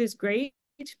ways, that is great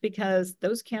because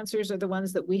those cancers are the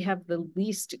ones that we have the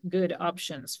least good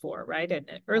options for, right? And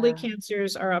early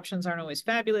cancers, our options aren't always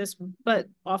fabulous, but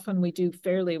often we do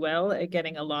fairly well at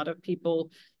getting a lot of people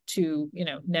to,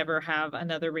 never have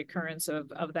another recurrence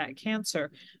of that cancer.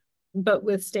 But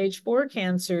with stage 4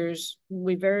 cancers,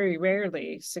 we very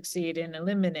rarely succeed in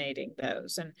eliminating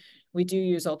those. And we do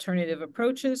use alternative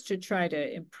approaches to try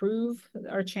to improve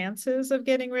our chances of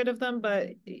getting rid of them, but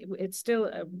it's still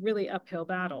a really uphill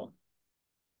battle.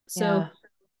 So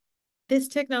this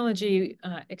technology,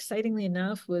 excitingly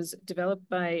enough, was developed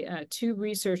by 2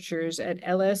 researchers at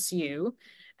LSU,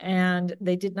 and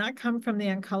they did not come from the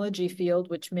oncology field,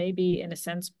 which may be, in a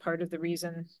sense, part of the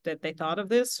reason that they thought of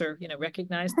this or,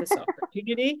 recognized this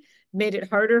opportunity. Made it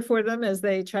harder for them as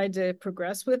they tried to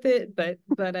progress with it, but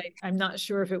I'm not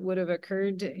sure if it would have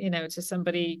occurred, to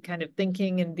somebody kind of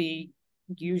thinking in the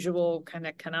usual kind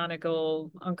of canonical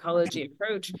oncology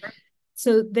approach.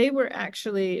 So they were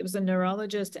actually, it was a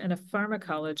neurologist and a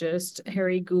pharmacologist,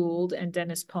 Harry Gould and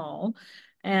Dennis Paul,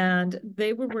 and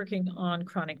they were working on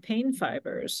chronic pain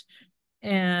fibers.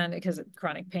 And because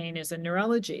chronic pain is a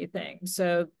neurology thing.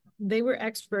 So they were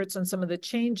experts on some of the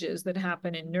changes that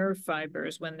happen in nerve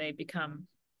fibers when they become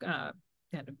kind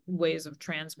of ways of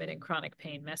transmitting chronic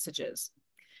pain messages.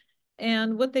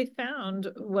 And what they found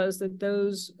was that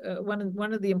those,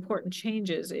 one of the important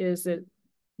changes is that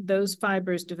those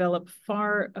fibers develop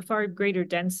a far greater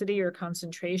density or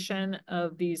concentration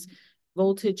of these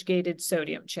voltage-gated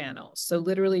sodium channels. So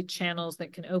literally channels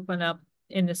that can open up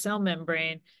in the cell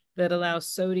membrane that allow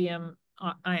sodium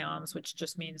ions, which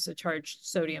just means a charged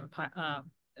sodium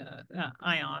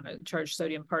ion, a charged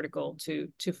sodium particle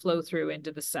to flow through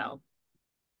into the cell.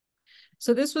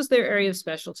 So this was their area of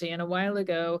specialty. And a while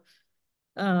ago,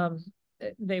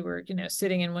 they were,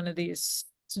 sitting in one of these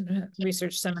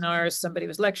research seminars. Somebody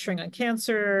was lecturing on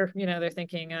cancer. They're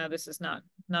thinking, this is not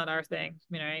our thing.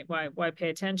 Right? Why pay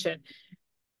attention?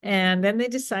 And then they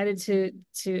decided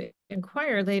to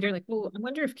inquire later, like, well, I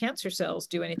wonder if cancer cells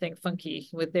do anything funky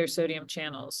with their sodium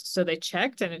channels. So they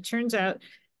checked, and it turns out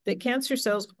that cancer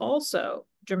cells also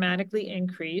dramatically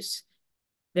increase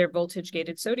their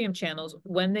voltage-gated sodium channels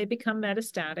when they become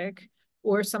metastatic,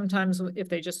 or sometimes if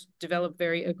they just develop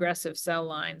very aggressive cell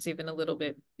lines, even a little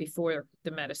bit before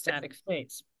the metastatic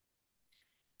phase.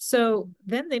 So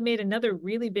then they made another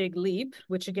really big leap,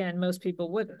 which again, most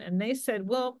people wouldn't. And they said,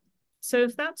 well, so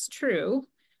if that's true,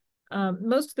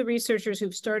 most of the researchers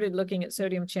who've started looking at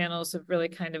sodium channels have really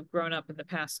kind of grown up in the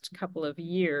past couple of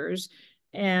years.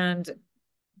 And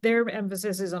their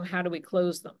emphasis is on how do we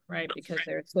close them, right? Because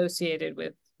they're associated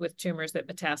with tumors that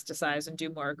metastasize and do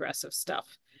more aggressive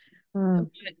stuff.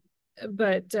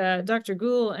 But Dr.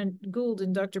 Gould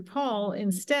and Dr. Paul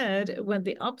instead went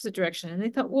the opposite direction. And they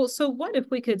thought, well, so what if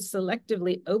we could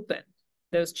selectively open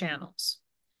those channels?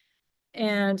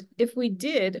 And if we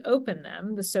did open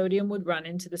them, the sodium would run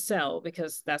into the cell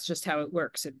because that's just how it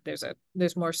works.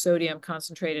 There's more sodium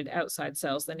concentrated outside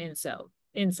cells than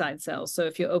inside cells. So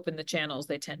if you open the channels,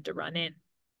 they tend to run in.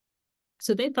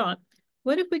 So they thought,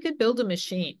 what if we could build a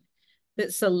machine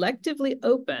that selectively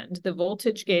opened the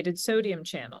voltage-gated sodium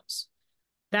channels?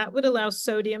 That would allow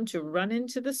sodium to run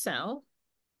into the cell.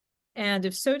 And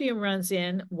if sodium runs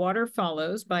in, water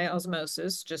follows by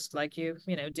osmosis, just like you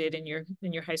did in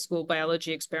your high school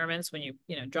biology experiments when you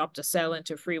dropped a cell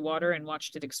into free water and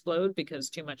watched it explode because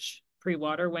too much free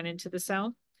water went into the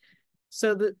cell.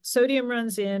 So the sodium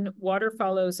runs in, water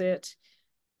follows it,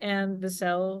 and the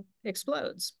cell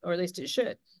explodes, or at least it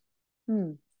should.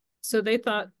 So they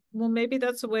thought, well, maybe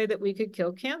that's a way that we could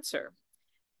kill cancer.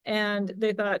 And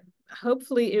they thought,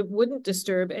 hopefully it wouldn't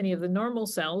disturb any of the normal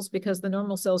cells because the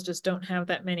normal cells just don't have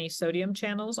that many sodium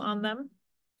channels on them.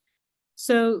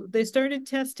 So they started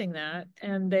testing that,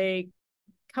 and they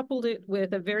coupled it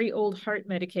with a very old heart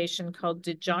medication called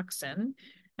digoxin.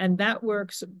 And that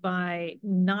works by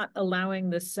not allowing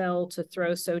the cell to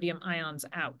throw sodium ions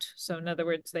out. So in other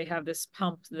words, they have this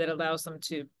pump that allows them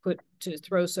to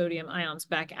throw sodium ions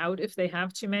back out if they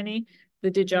have too many. The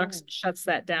digoxin shuts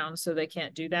that down, so they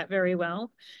can't do that very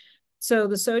well. So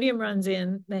the sodium runs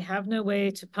in, they have no way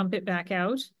to pump it back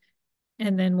out,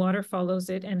 and then water follows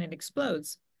it and it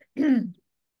explodes.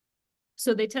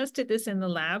 So they tested this in the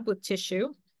lab with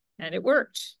tissue, and it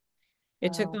worked.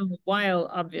 It took them a while,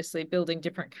 obviously, building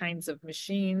different kinds of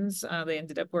machines. They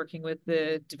ended up working with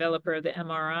the developer of the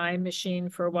MRI machine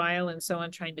for a while and so on,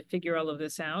 trying to figure all of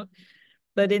this out.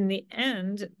 But in the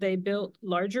end, they built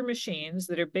larger machines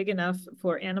that are big enough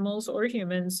for animals or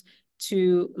humans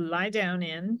to lie down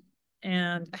in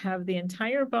and have the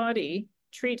entire body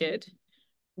treated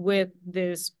with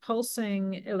this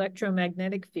pulsing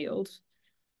electromagnetic field.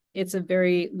 It's a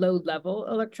very low level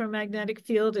electromagnetic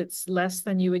field. It's less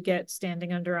than you would get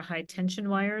standing under a high tension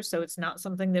wire. So it's not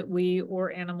something that we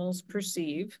or animals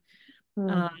perceive.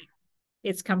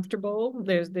 It's comfortable.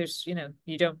 There's,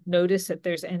 you don't notice that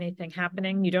there's anything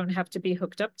happening. You don't have to be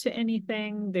hooked up to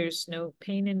anything. There's no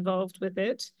pain involved with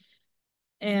it.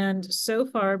 And so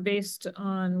far, based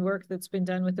on work that's been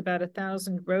done with about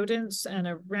 1,000 rodents and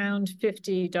around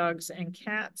 50 dogs and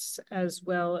cats, as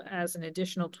well as an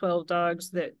additional 12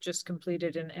 dogs that just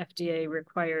completed an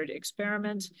FDA-required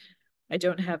experiment. I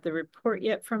don't have the report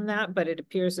yet from that, but it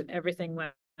appears that everything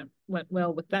went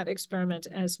well with that experiment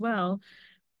as well.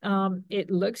 It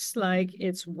looks like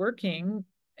it's working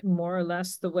more or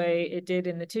less the way it did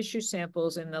in the tissue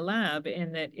samples in the lab,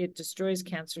 in that it destroys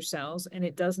cancer cells and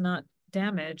it does not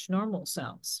damage normal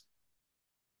cells.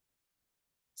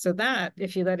 So that,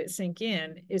 if you let it sink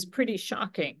in, is pretty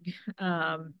shocking,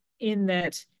 in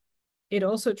that it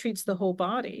also treats the whole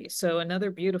body. So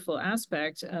another beautiful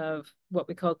aspect of what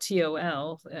we call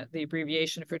TOL, the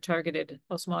abbreviation for targeted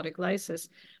osmotic lysis,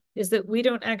 is that we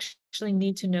don't actually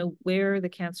need to know where the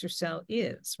cancer cell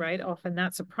is, right? Often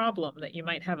that's a problem, that you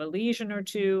might have a lesion or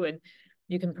two and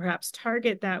you can perhaps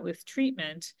target that with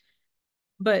treatment,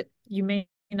 but you may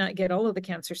not get all of the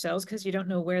cancer cells because you don't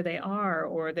know where they are,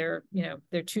 or they're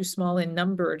too small in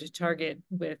number to target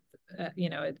with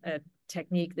a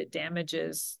technique that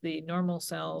damages the normal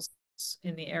cells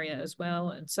in the area as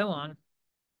well, and so on.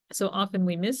 So often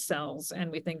we miss cells,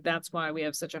 and we think that's why we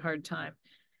have such a hard time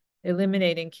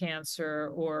eliminating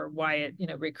cancer, or why it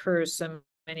recurs so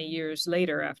many years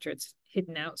later after it's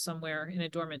hidden out somewhere in a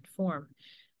dormant form.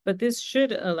 But this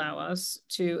should allow us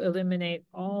to eliminate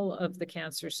all of the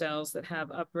cancer cells that have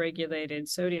upregulated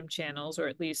sodium channels, or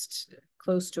at least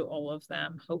close to all of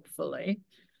them, hopefully.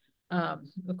 Of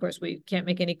course, we can't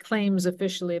make any claims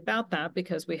officially about that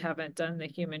because we haven't done the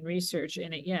human research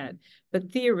in it yet.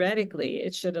 But theoretically,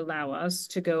 it should allow us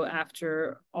to go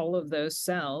after all of those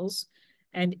cells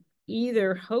and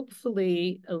either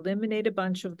hopefully eliminate a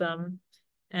bunch of them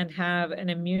and have an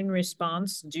immune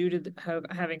response due to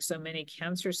having so many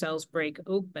cancer cells break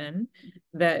open,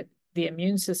 that the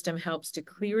immune system helps to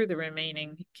clear the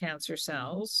remaining cancer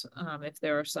cells, if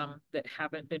there are some that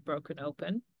haven't been broken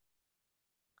open.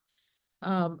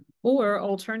 Or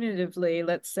alternatively,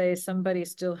 let's say somebody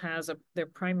still has their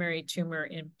primary tumor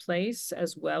in place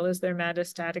as well as their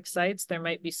metastatic sites. There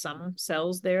might be some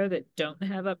cells there that don't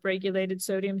have upregulated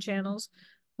sodium channels.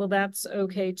 Well, that's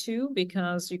okay too,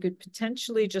 because you could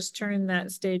potentially just turn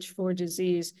that stage 4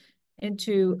 disease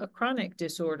into a chronic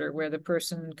disorder where the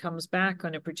person comes back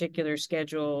on a particular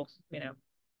schedule,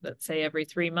 let's say every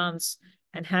 3 months,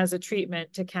 and has a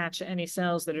treatment to catch any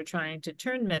cells that are trying to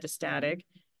turn metastatic.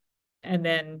 And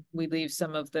then we leave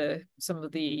some of the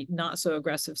not so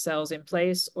aggressive cells in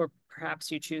place, or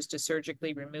perhaps you choose to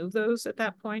surgically remove those at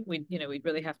that point. We'd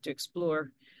really have to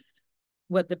explore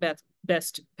what the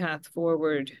best path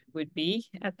forward would be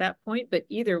at that point. But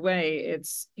either way,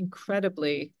 it's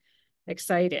incredibly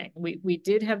exciting. We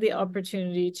did have the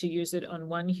opportunity to use it on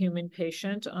one human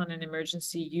patient on an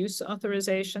emergency use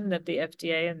authorization that the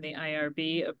FDA and the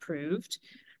IRB approved.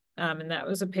 And that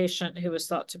was a patient who was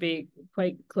thought to be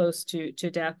quite close to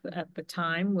death at the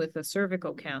time with a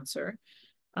cervical cancer.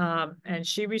 And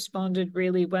she responded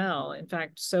really well. In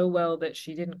fact, so well that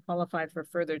she didn't qualify for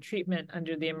further treatment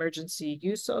under the emergency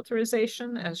use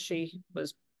authorization, as she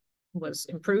was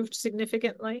improved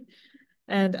significantly.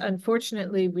 And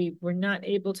unfortunately, we were not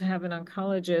able to have an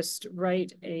oncologist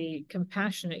write a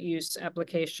compassionate use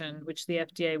application, which the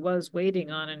FDA was waiting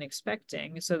on and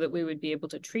expecting, so that we would be able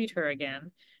to treat her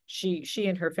again. She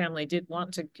and her family did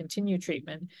want to continue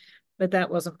treatment, but that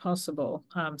wasn't possible.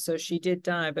 So she did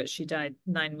die, but she died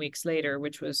 9 weeks later,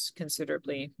 which was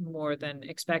considerably more than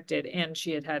expected. And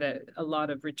she had a lot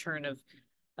of return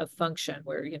of function,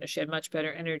 where she had much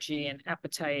better energy and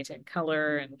appetite and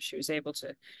color, and she was able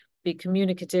to be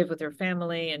communicative with her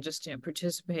family and just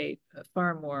participate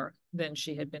far more than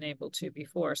she had been able to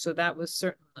before. So that was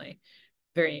certainly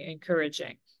very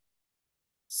encouraging.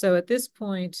 So at this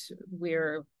point,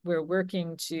 we're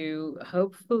working to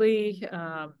hopefully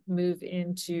move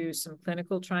into some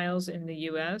clinical trials in the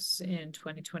US in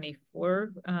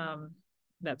 2024.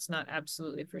 That's not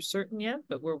absolutely for certain yet,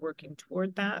 but we're working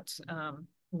toward that.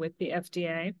 with the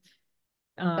FDA.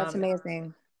 That's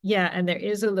amazing. Yeah, and there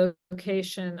is a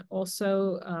location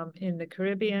also in the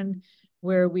Caribbean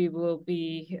where we will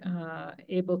be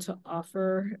able to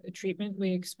offer a treatment,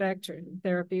 we expect, or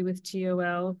therapy with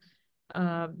TOL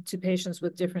to patients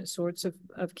with different sorts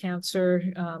of cancer,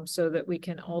 so that we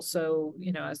can also,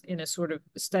 as in a sort of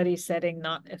study setting,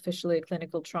 not officially a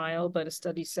clinical trial, but a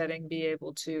study setting, be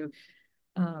able to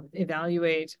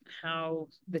evaluate how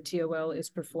the TOL is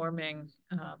performing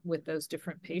with those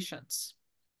different patients.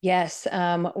 Yes.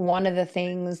 One of the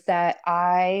things that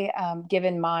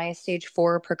given my stage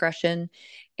 4 progression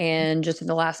and just in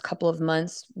the last couple of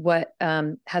months, what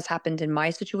has happened in my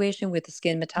situation with the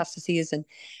skin metastases, and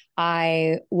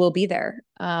I will be there.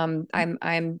 I'm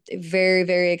very,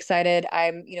 very excited.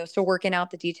 I'm, still working out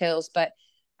the details, but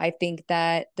I think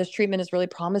that this treatment is really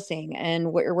promising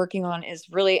and what you're working on is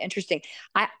really interesting.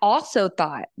 I also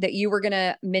thought that you were going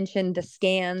to mention the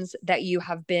scans that you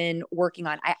have been working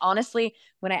on. I honestly,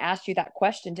 when I asked you that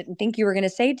question, didn't think you were going to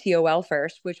say TOL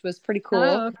first, which was pretty cool.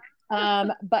 Oh,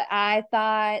 But I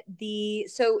thought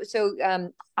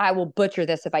I will butcher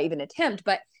this if I even attempt,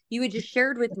 but you had just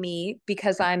shared with me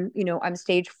because I'm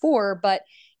stage 4, but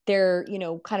there,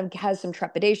 kind of has some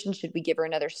trepidation. Should we give her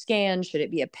another scan? Should it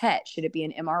be a PET? Should it be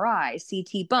an MRI,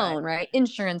 CT bone, right?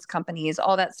 Insurance companies,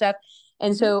 all that stuff.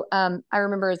 And so I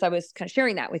remember as I was kind of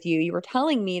sharing that with you, you were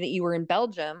telling me that you were in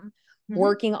Belgium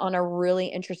working on a really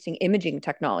interesting imaging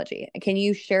technology. Can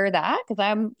you share that? Because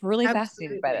I'm really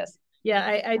fascinated by absolutely. this.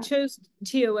 Yeah, I chose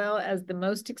TOL as the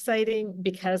most exciting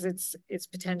because it's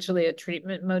potentially a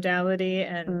treatment modality,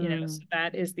 and so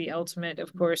that is the ultimate,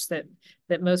 of course, that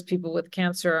most people with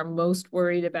cancer are most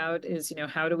worried about is,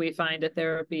 how do we find a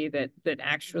therapy that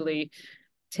actually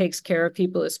takes care of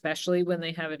people, especially when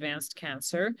they have advanced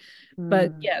cancer.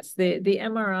 But yes, the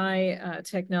MRI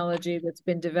technology that's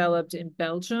been developed in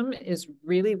Belgium is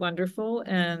really wonderful,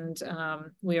 and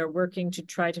we are working to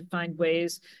try to find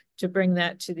ways to bring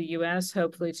that to the US,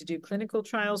 hopefully to do clinical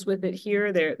trials with it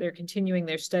here. They're continuing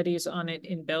their studies on it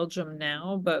in Belgium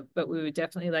now, but we would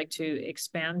definitely like to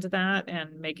expand that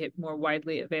and make it more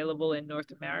widely available in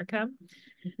North America.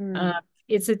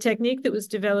 It's a technique that was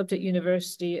developed at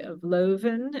University of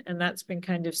Leuven, and that's been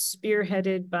kind of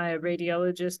spearheaded by a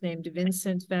radiologist named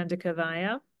Vincent van de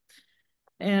Cavaya.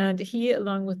 And he,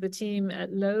 along with the team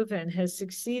at Leuven, has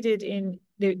succeeded in,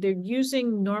 they're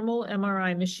using normal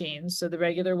MRI machines, so the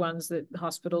regular ones that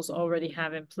hospitals already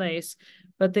have in place,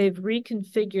 but they've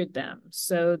reconfigured them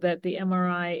so that the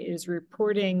MRI is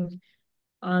reporting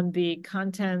on the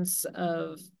contents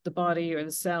of the body or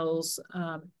the cells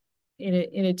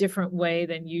in a different way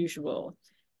than usual.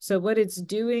 So what it's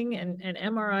doing, and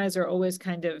MRIs are always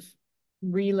kind of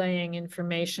relaying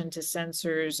information to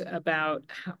sensors about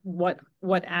what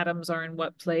atoms are in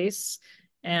what place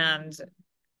and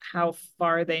how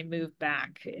far they move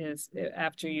back is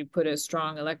after you put a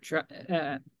strong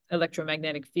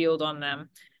electromagnetic field on them.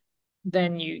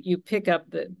 Then you pick up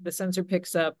the sensor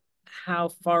picks up how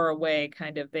far away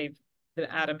kind of the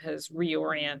atom has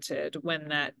reoriented when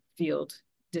that field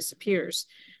disappears.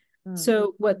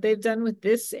 So what they've done with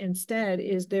this instead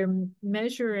is they're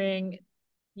measuring,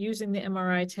 using the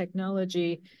MRI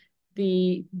technology,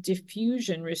 the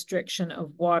diffusion restriction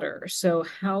of water. So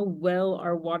how well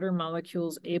are water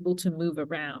molecules able to move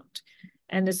around?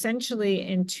 And essentially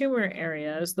in tumor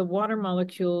areas, the water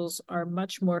molecules are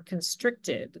much more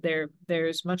constricted.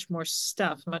 There's much more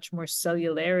stuff, much more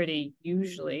cellularity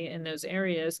usually in those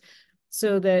areas,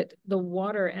 so that the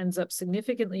water ends up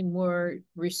significantly more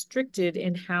restricted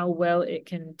in how well it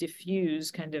can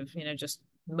diffuse, kind of, just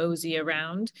mosey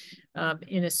around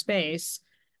in a space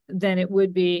than it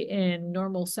would be in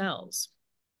normal cells.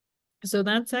 So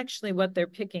that's actually what they're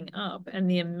picking up. And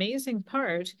the amazing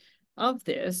part of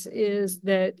this is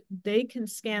that they can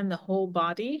scan the whole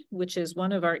body, which is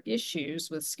one of our issues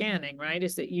with scanning, right?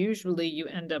 Is that usually you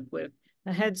end up with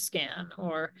a head scan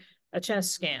or a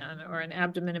chest scan or an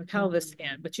abdomen and pelvis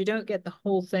scan, but you don't get the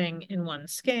whole thing in one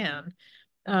scan.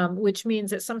 Which means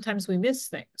that sometimes we miss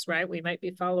things, right? We might be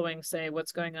following, say,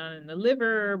 what's going on in the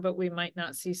liver, but we might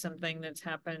not see something that's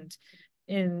happened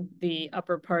in the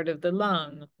upper part of the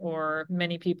lung. Or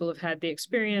many people have had the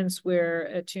experience where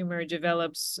a tumor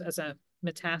develops as a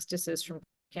metastasis from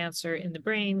cancer in the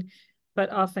brain,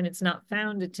 but often it's not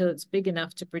found until it's big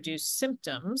enough to produce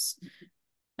symptoms.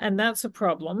 And that's a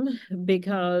problem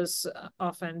because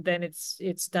often then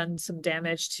it's done some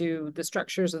damage to the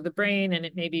structures of the brain, and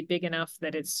it may be big enough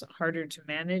that it's harder to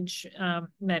manage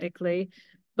medically.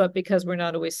 But because we're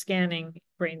not always scanning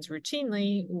brains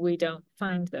routinely, we don't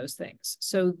find those things.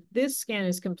 So this scan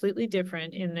is completely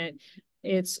different in that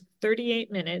It's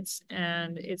 38 minutes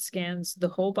and it scans the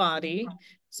whole body.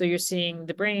 So you're seeing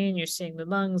the brain, you're seeing the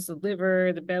lungs, the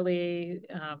liver, the belly,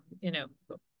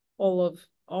 all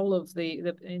of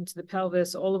the into the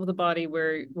pelvis, all of the body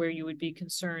where you would be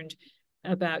concerned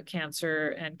about cancer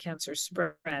and cancer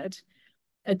spread.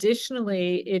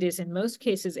 Additionally, it is in most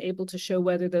cases able to show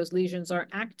whether those lesions are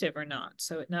active or not.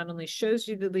 So it not only shows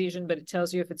you the lesion, but it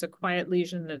tells you if it's a quiet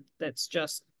lesion that's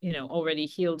just, already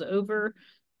healed over,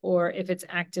 or if it's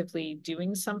actively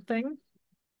doing something.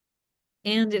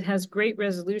 And it has great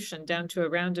resolution down to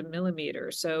around a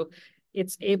millimeter. So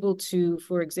it's able to,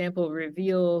 for example,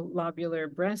 reveal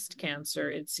lobular breast cancer,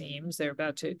 it seems. They're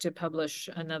about to publish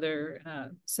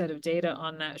another set of data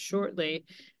on that shortly.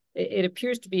 It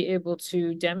appears to be able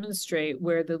to demonstrate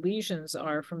where the lesions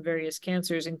are from various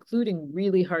cancers, including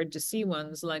really hard to see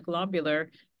ones like lobular,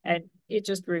 and it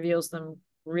just reveals them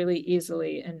really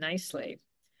easily and nicely.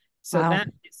 So Wow. that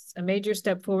is a major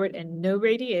step forward, and no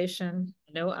radiation,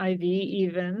 no IV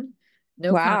even,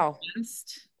 no Wow.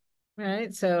 contrast,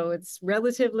 right? So it's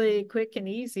relatively quick and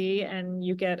easy, and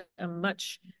you get a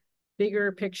much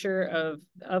bigger picture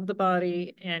of the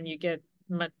body, and you get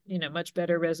much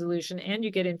better resolution, and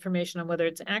you get information on whether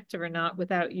it's active or not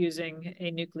without using a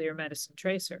nuclear medicine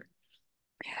tracer.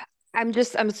 I'm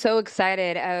so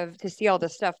excited to see all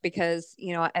this stuff because,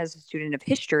 as a student of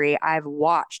history, I've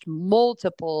watched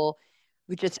multiple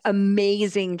just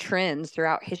amazing trends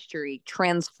throughout history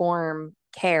transform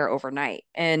care overnight.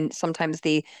 And sometimes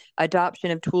the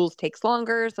adoption of tools takes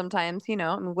longer. Sometimes, I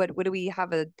mean, what do we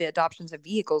have the adoptions of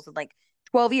vehicles in like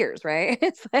 12 years, right?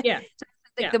 It's like,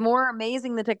 Yeah. the more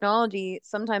amazing the technology,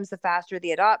 sometimes the faster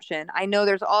the adoption. I know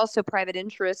there's also private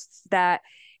interests that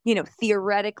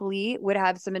theoretically would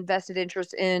have some invested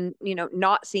interest in,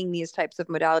 not seeing these types of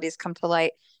modalities come to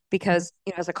light because,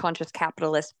 as a conscious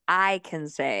capitalist, I can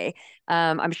say,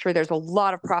 I'm sure there's a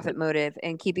lot of profit motive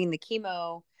in keeping the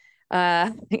chemo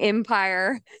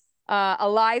empire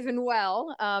alive and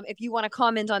well. If you want to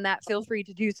comment on that, feel free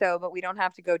to do so, but we don't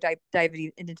have to go dive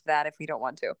into that if we don't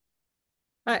want to.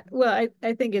 I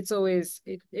think it's always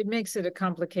it makes it a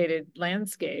complicated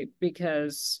landscape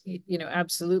because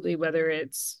absolutely whether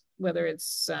it's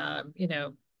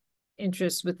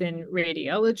interests within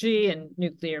radiology and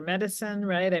nuclear medicine,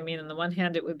 right? I mean, on the one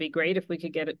hand, it would be great if we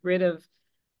could get rid of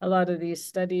a lot of these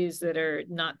studies that are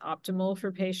not optimal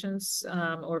for patients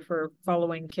or for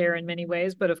following care in many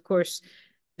ways. But of course,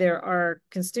 there are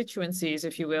constituencies,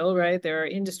 if you will, right? There are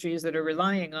industries that are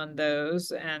relying on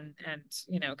those and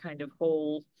kind of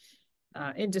whole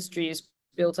industries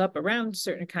built up around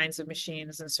certain kinds of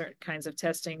machines and certain kinds of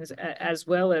testings, as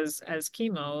well as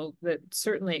chemo, that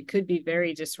certainly it could be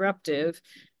very disruptive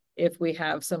if we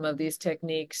have some of these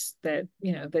techniques that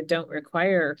that don't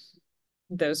require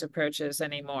those approaches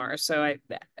anymore. So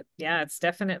it's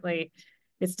definitely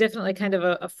kind of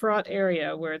a fraught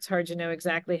area where it's hard to know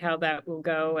exactly how that will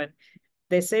go. And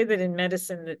they say that in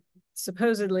medicine that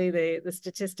supposedly the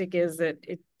statistic is that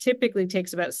it typically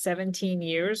takes about 17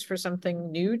 years for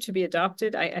something new to be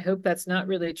adopted. I hope that's not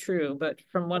really true, but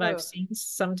from what I've seen,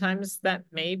 sometimes that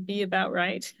may be about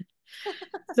right.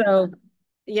 So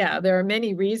yeah, there are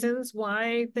many reasons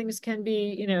why things can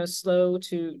be, slow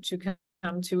to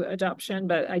come to adoption,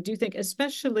 but I do think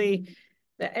especially,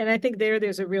 and I think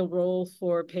there's a real role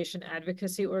for patient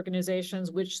advocacy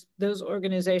organizations, which those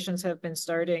organizations have been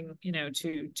starting,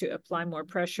 to apply more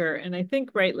pressure. And I think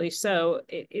rightly so.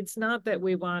 It's not that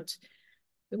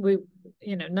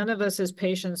none of us as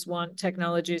patients want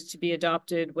technologies to be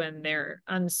adopted when they're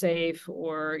unsafe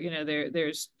or,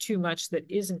 there's too much that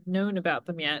isn't known about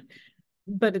them yet.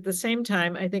 But at the same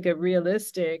time, I think a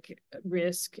realistic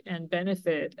risk and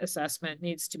benefit assessment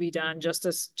needs to be done just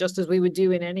as we would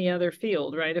do in any other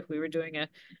field, right? If we were doing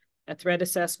a threat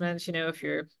assessment, if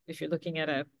you're looking at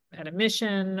a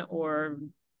mission or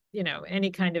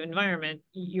any kind of environment,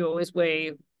 you always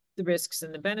weigh the risks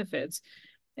and the benefits.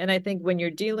 And I think when you're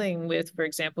dealing with, for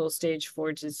example, stage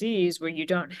 4 disease, where you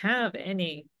don't have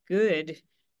any good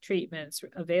treatments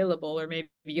available, or maybe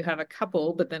you have a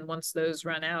couple, but then once those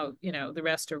run out, the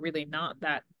rest are really not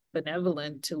that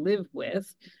benevolent to live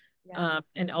with,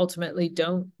 and ultimately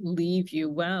don't leave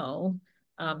you well.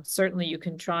 Certainly you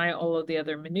can try all of the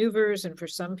other maneuvers, and for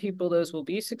some people those will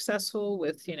be successful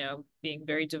with being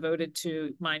very devoted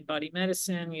to mind-body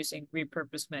medicine, using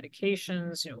repurposed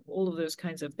medications, all of those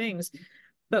kinds of things.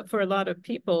 But for a lot of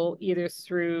people, either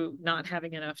through not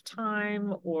having enough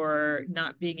time or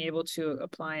not being able to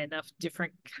apply enough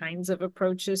different kinds of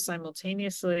approaches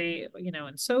simultaneously,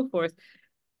 and so forth,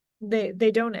 they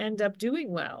don't end up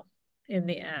doing well in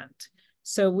the end.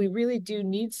 So we really do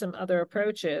need some other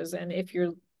approaches. And if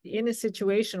you're in a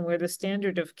situation where the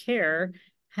standard of care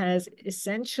has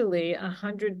essentially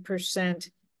 100%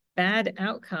 bad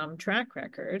outcome track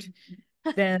record,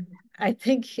 then I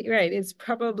think, right, it's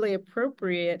probably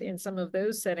appropriate in some of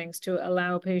those settings to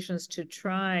allow patients to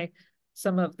try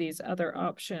some of these other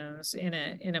options in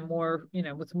a more,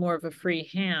 with more of a free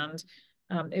hand,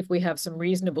 if we have some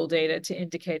reasonable data to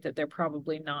indicate that they're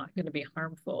probably not going to be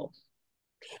harmful.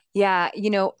 Yeah,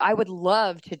 I would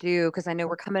love to do, because I know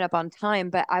we're coming up on time,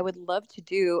 but I would love to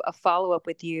do a follow-up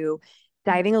with you,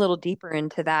 diving a little deeper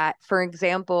into that. For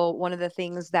example, one of the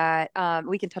things that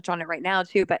we can touch on it right now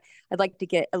too, but I'd like to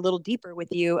get a little deeper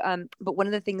with you. But one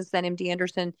of the things that MD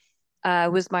Anderson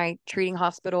was my treating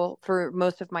hospital for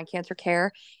most of my cancer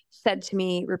care, said to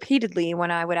me repeatedly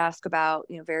when I would ask about,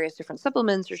 various different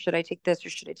supplements, or should I take this or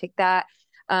should I take that?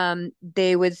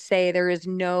 They would say there is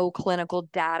no clinical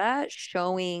data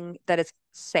showing that it's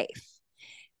safe.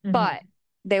 But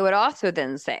they would also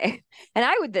then say, and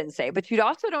I would then say, but you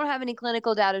also don't have any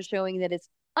clinical data showing that it's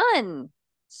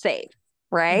unsafe,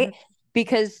 right?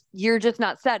 Because you're just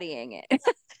not studying it.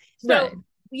 So, Right.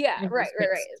 yeah, right.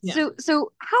 Yeah.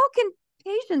 So how can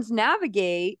patients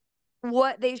navigate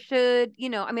what they should,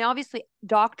 obviously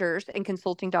doctors and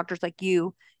consulting doctors like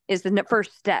you is the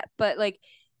first step, but like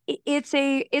it's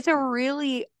a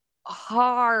really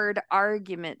hard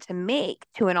argument to make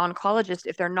to an oncologist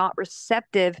if they're not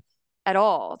receptive at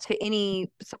all to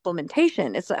any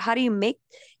supplementation. It's like,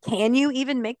 can you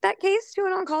even make that case to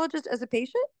an oncologist as a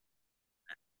patient?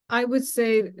 I would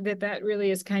say that really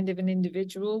is kind of an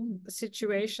individual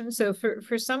situation. So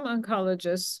for some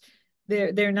oncologists,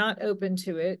 they're not open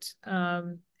to it,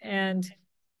 and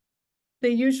they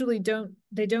usually don't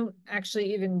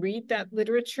actually even read that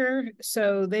literature,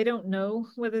 so they don't know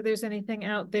whether there's anything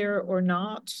out there or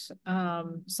not.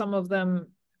 Some of them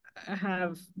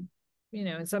have,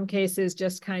 in some cases,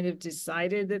 just kind of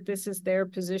decided that this is their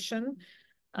position.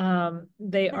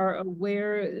 They are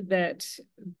aware that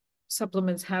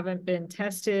supplements haven't been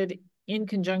tested in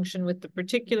conjunction with the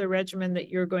particular regimen that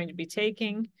you're going to be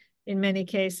taking in many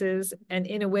cases, and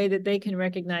in a way that they can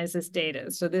recognize this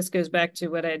data. So this goes back to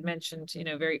what I had mentioned,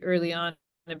 very early on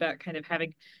about kind of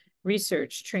having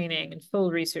research training and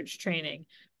full research training.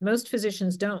 Most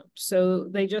physicians don't. So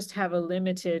they just have a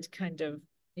limited kind of,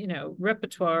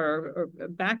 repertoire or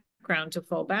background to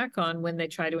fall back on when they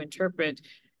try to interpret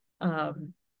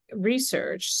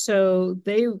research. So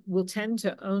they will tend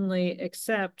to only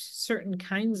accept certain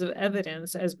kinds of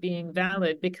evidence as being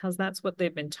valid because that's what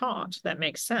they've been taught. That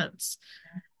makes sense.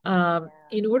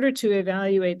 In order to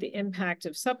evaluate the impact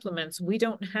of supplements, we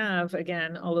don't have,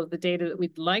 again, all of the data that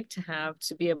we'd like to have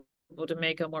to be able to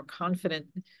make a more confident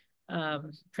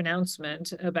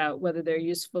pronouncement about whether they're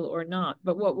useful or not.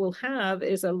 But what we'll have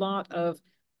is a lot of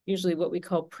usually what we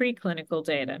call preclinical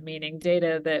data, meaning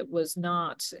data that was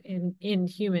not in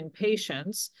human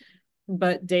patients,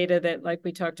 but data that, like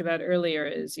we talked about earlier,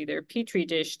 is either Petri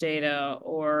dish data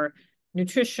or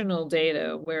nutritional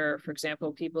data, where, for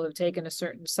example, people have taken a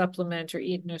certain supplement or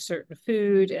eaten a certain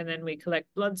food, and then we collect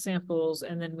blood samples,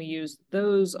 and then we use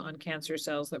those on cancer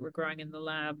cells that we're growing in the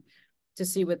lab to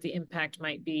see what the impact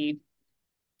might be.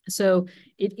 So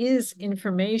it is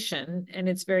information, and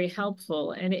it's very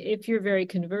helpful. And if you're very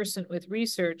conversant with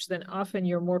research, then often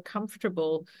you're more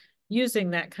comfortable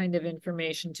using that kind of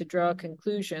information to draw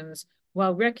conclusions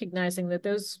while recognizing that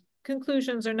those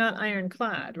conclusions are not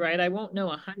ironclad, right? I won't know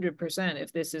 100%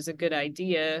 if this is a good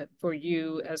idea for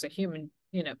you as a human,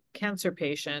 cancer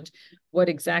patient, what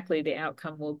exactly the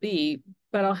outcome will be,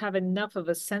 but I'll have enough of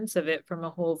a sense of it from a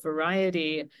whole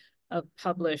variety of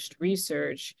published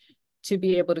research to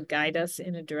be able to guide us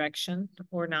in a direction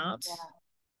or not.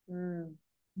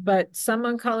 But some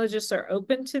oncologists are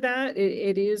open to that.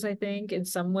 It is, I think, in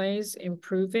some ways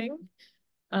improving.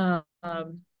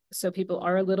 So people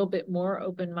are a little bit more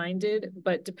open-minded,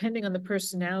 but depending on the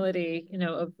personality,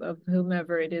 of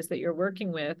whomever it is that you're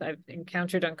working with, I've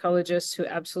encountered oncologists who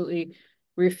absolutely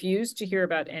refuse to hear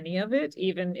about any of it,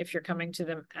 even if you're coming to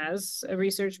them as a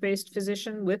research-based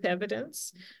physician with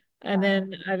evidence. And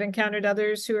then I've encountered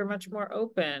others who are much more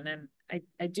open. And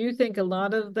I do think a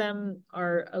lot of them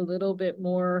are a little bit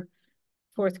more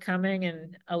forthcoming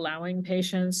and allowing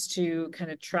patients to kind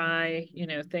of try,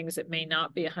 things that may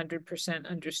not be 100%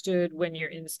 understood when you're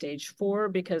in stage 4,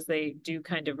 because they do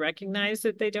kind of recognize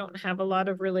that they don't have a lot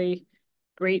of really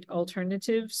great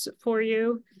alternatives for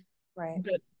you. Right.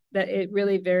 But that it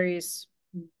really varies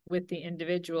with the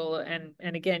individual. And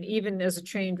again, even as a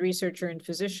trained researcher and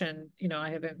physician,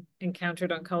 I have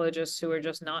encountered oncologists who are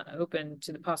just not open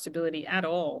to the possibility at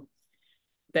all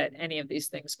that any of these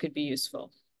things could be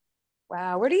useful.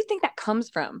 Wow. Where do you think that comes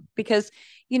from? Because,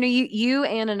 you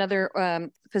and another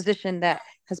physician that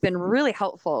has been really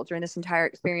helpful during this entire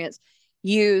experience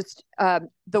used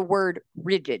the word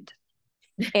rigid.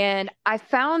 And I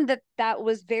found that that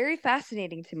was very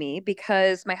fascinating to me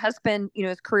because my husband,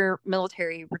 is career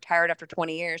military, retired after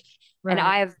 20 years. And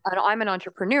Right. I'm an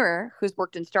entrepreneur who's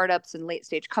worked in startups and late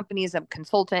stage companies. I'm a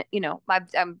consultant,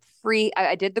 I'm free.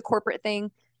 I did the corporate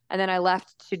thing and then I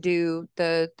left to do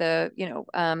the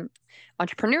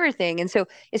entrepreneur thing. And so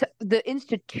it's the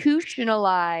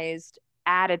institutionalized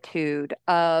attitude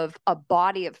of a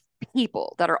body of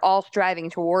people that are all striving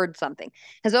towards something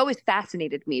has always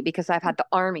fascinated me because I've had the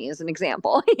army as an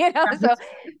example, So,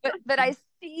 but I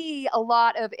see a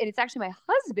lot of, and it's actually my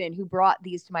husband who brought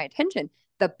these to my attention,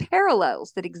 the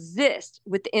parallels that exist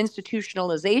with the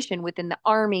institutionalization within the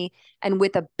army and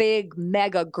with a big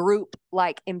mega group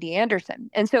like MD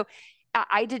Anderson. And so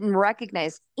I didn't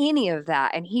recognize any of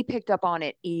that. And he picked up on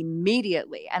it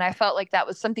immediately. And I felt like that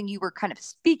was something you were kind of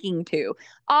speaking to,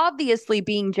 obviously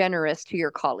being generous to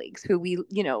your colleagues who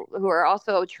are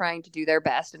also trying to do their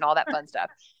best and all that fun stuff.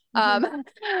 Um,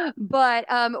 but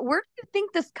where do you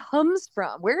think this comes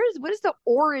from? What is the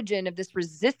origin of this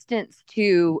resistance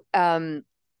to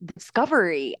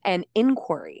discovery and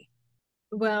inquiry?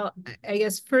 Well, I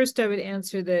guess first I would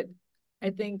answer that I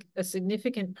think a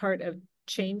significant part of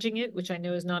changing it, which I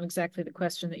know is not exactly the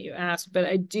question that you asked, but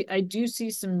I do see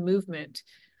some movement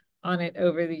on it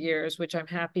over the years, which I'm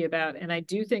happy about. And I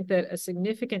do think that a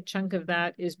significant chunk of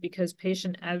that is because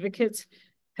patient advocates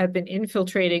have been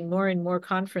infiltrating more and more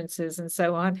conferences and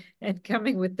so on and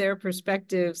coming with their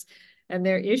perspectives and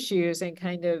their issues and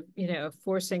kind of,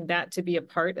 forcing that to be a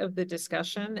part of the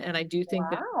discussion. And I do think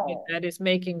that Wow. that is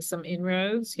making some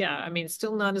inroads. Yeah, I mean,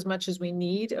 still not as much as we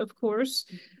need, of course,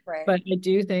 Right. but I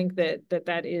do think that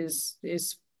is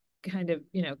kind of,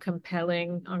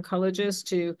 compelling oncologists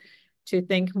to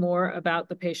think more about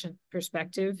the patient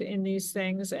perspective in these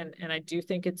things. And I do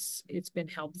think it's been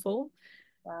helpful.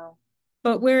 Wow.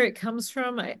 But where it comes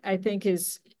from, I think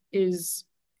is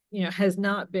has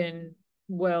not been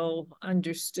well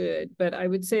understood. But I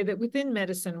would say that within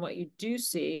medicine, what you do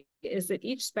see is that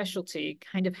each specialty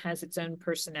kind of has its own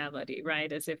personality,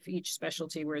 right? As if each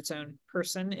specialty were its own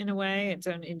person in a way, its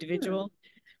own Hmm. individual.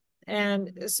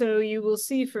 And so you will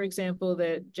see, for example,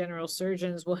 that general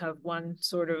surgeons will have one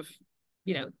sort of,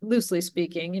 loosely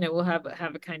speaking, will have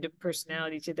a kind of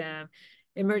personality to them.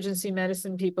 Emergency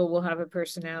medicine people will have a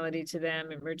personality to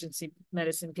them. Emergency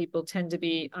medicine people tend to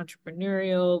be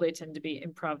entrepreneurial. They tend to be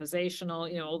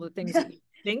improvisational, all the things that you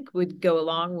think would go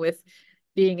along with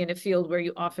being in a field where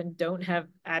you often don't have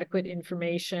adequate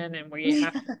information and where you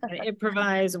have to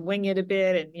improvise and wing it a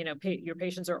bit. And, your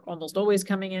patients are almost always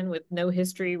coming in with no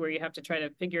history where you have to try to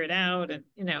figure it out. And,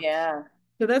 Yeah.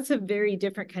 so that's a very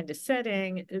different kind of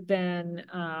setting than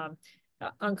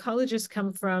oncologists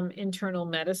come from internal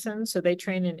medicine. So they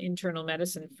train in internal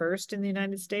medicine first in the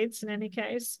United States in any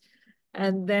case.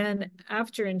 And then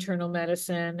after internal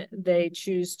medicine, they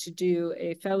choose to do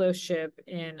a fellowship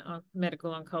in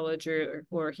medical oncology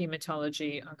or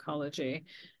hematology oncology.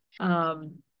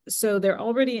 Um, so they're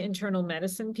already internal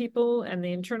medicine people, and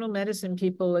the internal medicine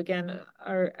people, again,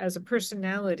 are as a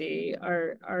personality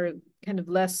are kind of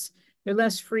less, they're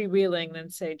less freewheeling than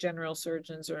say general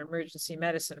surgeons or emergency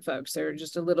medicine folks. They're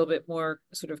just a little bit more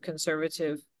sort of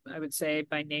conservative, I would say,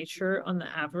 by nature on the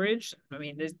average. I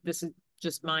mean, this is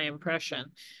just my impression.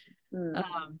 Mm.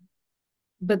 Um,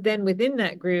 but then within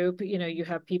that group, you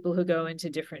have people who go into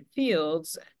different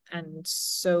fields. And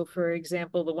so, for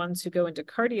example, the ones who go into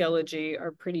cardiology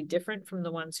are pretty different from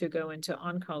the ones who go into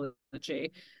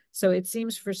oncology. So it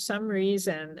seems for some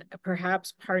reason,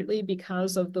 perhaps partly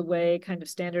because of the way kind of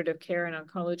standard of care in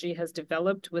oncology has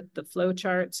developed with the flow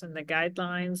charts and the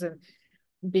guidelines and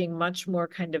being much more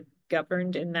kind of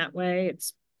governed in that way.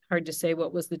 It's hard to say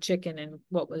what was the chicken and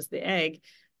what was the egg,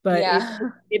 but Yeah.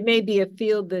 it may be a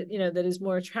field that that is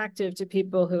more attractive to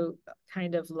people who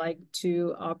kind of like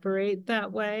to operate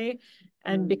that way.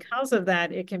 And Mm. because of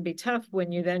that, it can be tough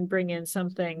when you then bring in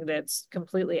something that's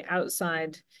completely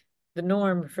outside the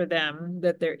norm for them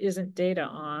that there isn't data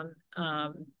on.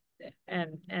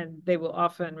 And they will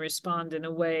often respond in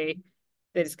a way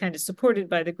that is kind of supported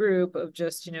by the group of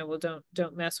just, well,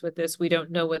 don't mess with this. We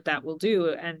don't know what that will do.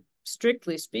 And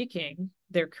strictly speaking,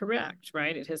 they're correct,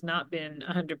 right? It has not been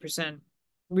 100%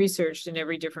 researched in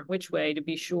every different which way to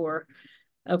be sure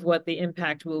of what the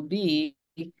impact will be.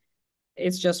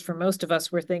 It's just for most of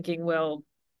us, we're thinking, well,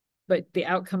 but the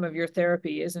outcome of your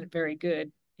therapy isn't very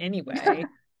good anyway.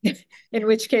 In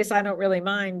which case, I don't really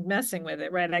mind messing with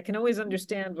it, right? I can always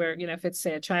understand where, if it's,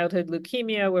 say, a childhood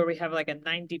leukemia where we have like a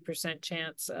 90%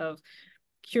 chance of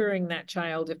curing that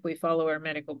child if we follow our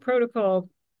medical protocol.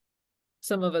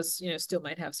 Some of us, still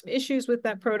might have some issues with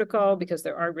that protocol because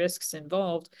there are risks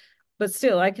involved. But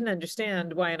still, I can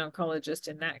understand why an oncologist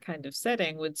in that kind of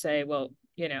setting would say, well,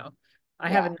 I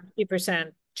have a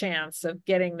 90% chance of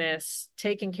getting this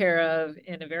taken care of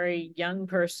in a very young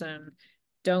person.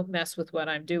 Don't mess with what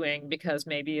I'm doing because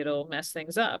maybe it'll mess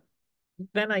things up.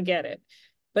 Then I get it.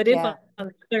 But if on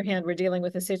the other hand, we're dealing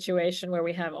with a situation where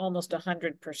we have almost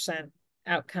 100%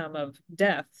 outcome of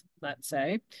death, let's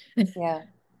say, Yeah.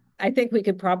 I think we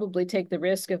could probably take the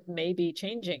risk of maybe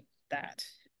changing that.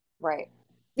 Right.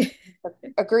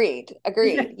 Agreed.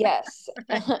 Agreed. Yes.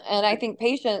 Right. And I think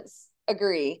patients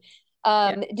agree.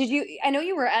 Yeah. I know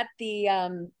you were at the,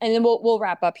 and then we'll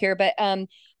wrap up here, but,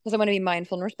 because I want to be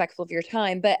mindful and respectful of your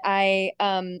time, but I,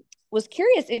 was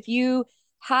curious if you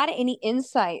had any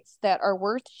insights that are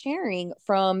worth sharing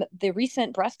from the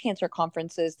recent breast cancer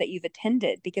conferences that you've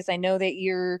attended, because I know that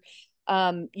you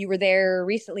were there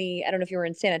recently. I don't know if you were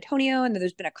in San Antonio, and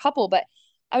there's been a couple, but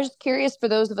I was just curious, for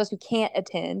those of us who can't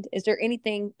attend, is there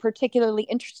anything particularly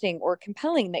interesting or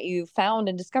compelling that you found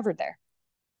and discovered there?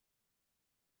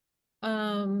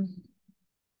 Um,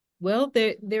 well,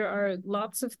 there are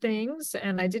lots of things,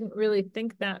 and I didn't really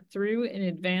think that through in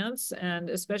advance. And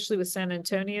especially with San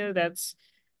Antonio, that's,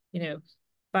 you know,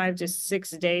 5 to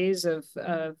 6 days of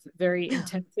very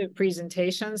intensive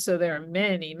presentations. So there are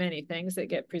many, many things that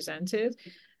get presented.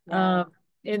 Yeah.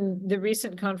 In the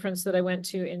recent conference that I went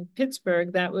to in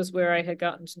Pittsburgh, that was where I had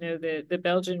gotten to know the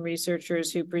Belgian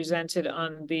researchers who presented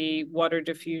on the water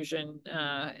diffusion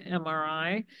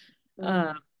MRI.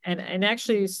 Mm. And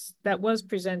actually, that was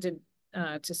presented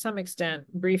to some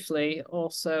extent briefly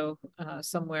also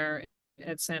somewhere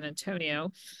at San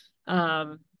Antonio.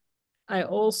 Um, I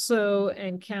also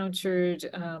encountered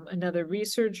another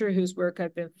researcher whose work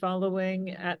I've been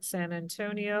following at San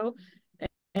Antonio,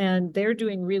 and they're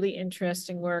doing really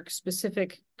interesting work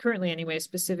currently anyway,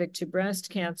 specific to breast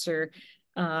cancer.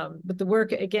 But the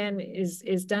work again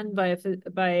is done by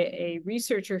a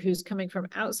researcher who's coming from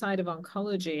outside of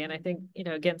oncology, and I think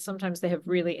again sometimes they have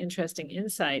really interesting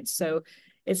insights. So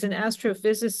it's an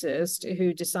astrophysicist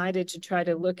who decided to try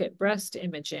to look at breast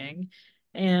imaging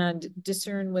and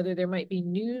discern whether there might be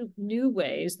new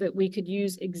ways that we could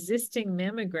use existing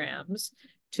mammograms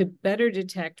to better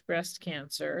detect breast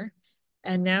cancer.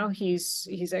 And now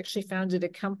he's actually founded a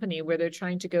company where they're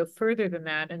trying to go further than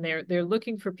that, and they're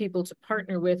looking for people to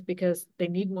partner with because they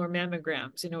need more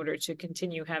mammograms in order to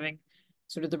continue having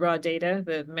sort of the raw data.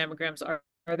 The mammograms are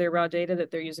their raw data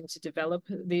that they're using to develop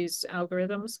these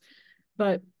algorithms.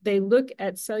 But they look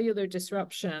at cellular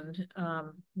disruption,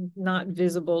 not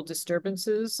visible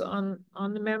disturbances on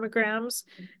the mammograms.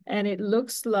 And it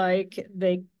looks like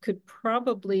they could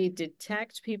probably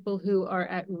detect people who are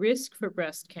at risk for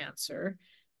breast cancer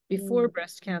before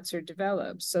breast cancer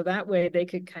develops. So that way they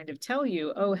could kind of tell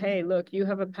you, oh, hey, look, you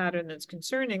have a pattern that's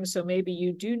concerning. So maybe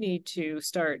you do need to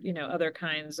start, other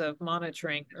kinds of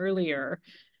monitoring earlier.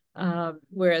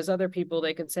 Whereas other people,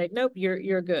 they could say, nope,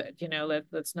 you're good.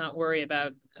 Let's not worry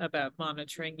about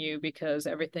monitoring you because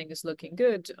everything is looking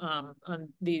good on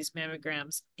these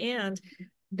mammograms. And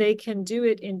they can do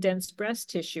it in dense breast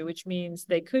tissue, which means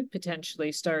they could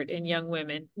potentially start in young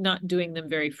women, not doing them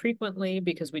very frequently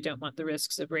because we don't want the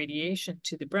risks of radiation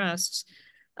to the breasts.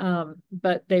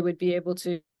 But they would be able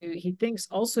to, he thinks,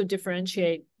 also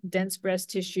differentiate dense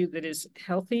breast tissue that is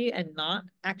healthy and not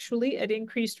actually at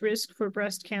increased risk for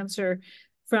breast cancer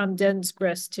from dense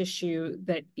breast tissue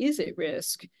that is at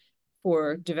risk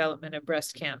for development of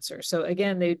breast cancer. So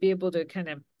again, they'd be able to kind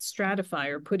of stratify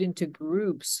or put into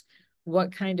groups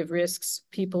what kind of risks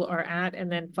people are at,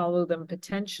 and then follow them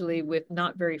potentially with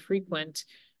not very frequent,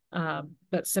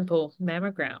 but simple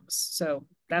mammograms. So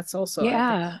that's also, I think,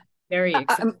 Yeah. very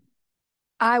exciting.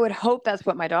 I would hope that's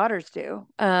what my daughters do.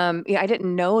 Yeah, I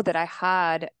didn't know that I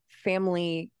had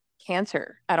family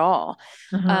cancer at all.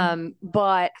 Uh-huh.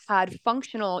 But had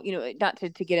functional, not to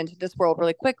get into this world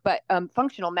really quick, but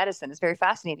functional medicine is very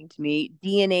fascinating to me.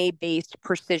 DNA-based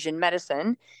precision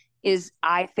medicine is,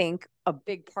 I think, a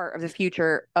big part of the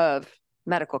future of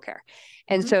medical care.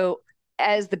 And Mhm. so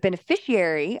as the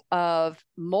beneficiary of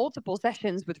multiple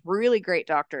sessions with really great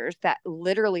doctors that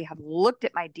literally have looked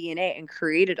at my DNA and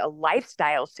created a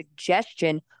lifestyle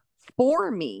suggestion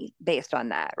for me based on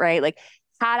that, right? Like,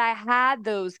 had I had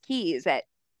those keys at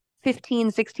 15,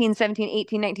 16, 17,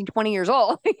 18, 19, 20 years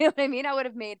old, you know what I mean? I would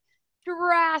have made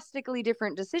drastically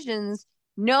different decisions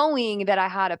knowing that I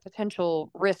had a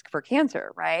potential risk for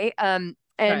cancer, right?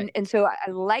 Right. And so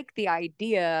I like the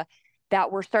idea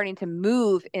that we're starting to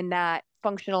move in that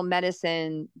functional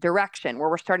medicine direction where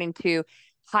we're starting to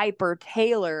hyper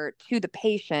tailor to the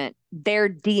patient their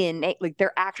DNA, like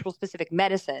their actual specific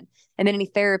medicine, and then any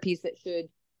therapies that should,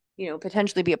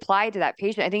 potentially be applied to that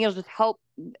patient. I think it'll just help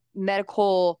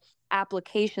medical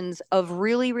applications of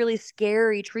really, really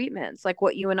scary treatments like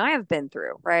what you and I have been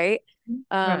through, right?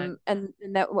 Right. And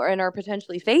that and are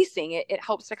potentially facing it. It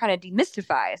helps to kind of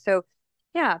demystify. So,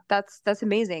 yeah, that's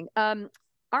amazing. All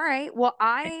right. Well,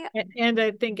 And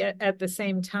I think at the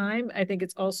same time, I think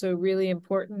it's also really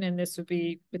important, and this would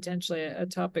be potentially a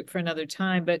topic for another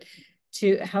time, but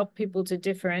to help people to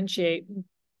differentiate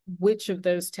which of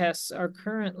those tests are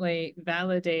currently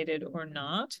validated or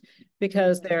not,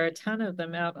 because there are a ton of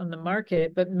them out on the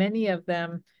market, but many of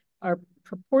them are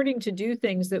purporting to do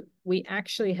things that we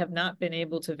actually have not been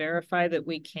able to verify that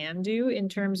we can do in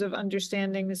terms of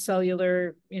understanding the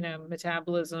cellular,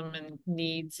 metabolism and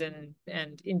needs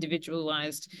and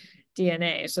individualized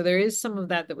DNA. So there is some of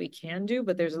that we can do,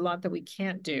 but there's a lot that we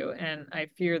can't do. And I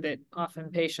fear that often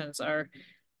patients are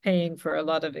paying for a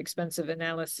lot of expensive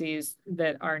analyses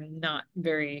that are not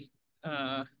very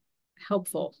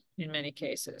helpful in many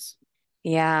cases.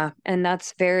 Yeah, and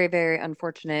that's very, very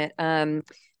unfortunate.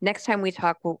 Next time we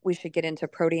talk, we should get into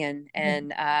Protean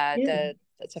and Yeah.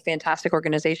 it's a fantastic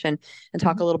organization and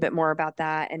talk a little bit more about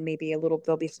that and maybe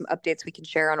there'll be some updates we can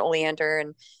share on oleander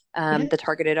and Yeah. the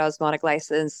targeted osmotic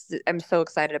license. I'm so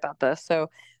excited about this.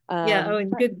 So Yeah. Oh,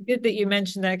 and good that you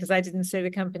mentioned that, because I didn't say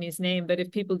the company's name. But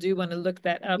if people do want to look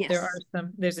that up, yes.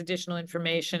 there's additional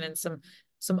information and some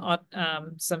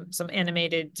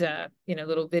animated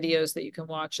little videos that you can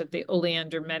watch at the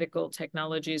Oleander Medical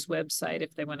Technologies website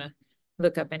if they want to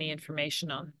look up any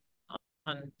information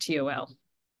on TOL.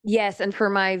 Yes, and for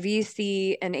my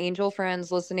VC and angel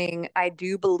friends listening, I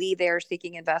do believe they are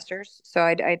seeking investors. So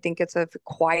I think it's a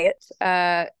quiet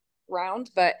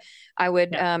round, but I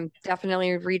would Yeah.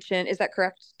 definitely reach in. Is that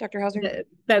correct, Dr. Hauser?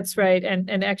 That's right.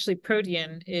 And actually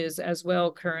Protean is as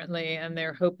well currently, and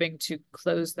they're hoping to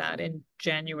close that in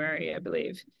January, I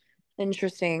believe.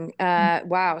 Interesting.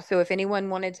 Wow. So if anyone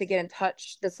wanted to get in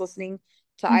touch that's listening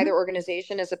to Mhm. either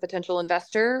organization as a potential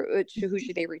investor, who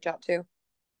should they reach out to?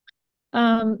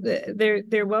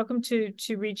 They're welcome to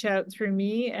reach out through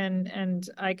me, and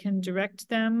I can direct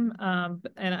them.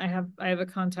 And I have a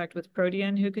contact with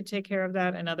Protean who could take care of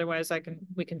that, and otherwise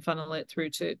we can funnel it through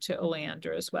to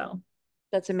Oleander as well.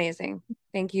 That's amazing.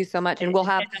 Thank you so much. And And, we'll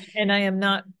have, and I am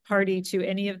not party to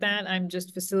any of that. I'm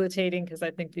just facilitating because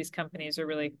I think these companies are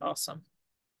really awesome.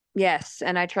 yes,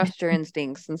 and I trust your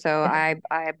instincts. And so I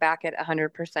back it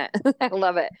 100%. I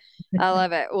love it. I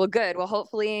love it. Well, good. Well,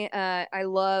 hopefully, I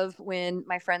love when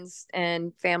my friends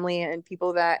and family and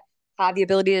people that have the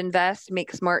ability to invest,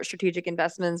 make smart strategic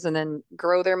investments, and then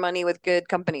grow their money with good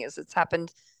companies. It's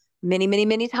happened many, many,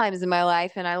 many times in my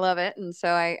life, and I love it. And so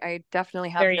I definitely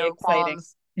have Very no exciting.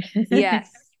 qualms. Yes,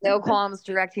 no qualms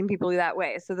directing people that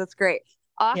way. So that's great.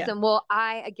 Yeah. Awesome. Well,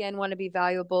 I again want to be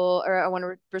valuable, or I want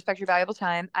to respect your valuable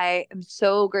time. I am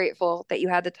so grateful that you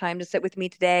had the time to sit with me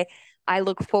today. I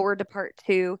look forward to part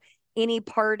two. Any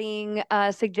parting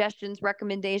suggestions,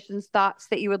 recommendations, thoughts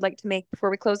that you would like to make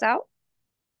before we close out?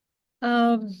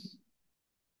 Um,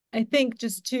 I think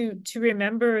just to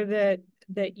remember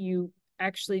that you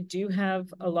actually do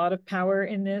have a lot of power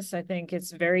in this. I think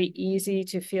it's very easy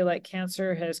to feel like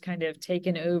cancer has kind of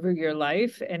taken over your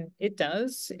life, and it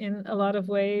does in a lot of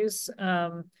ways.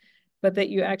 But that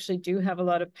you actually do have a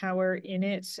lot of power in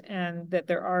it, and that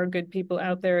there are good people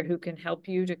out there who can help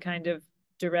you to kind of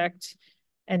direct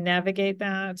and navigate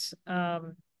that.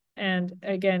 And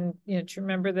again, to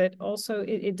remember that also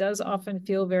it does often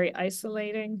feel very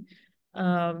isolating.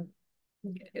 Um,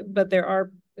 but there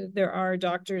are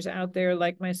doctors out there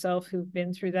like myself who've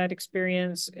been through that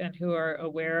experience and who are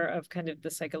aware of kind of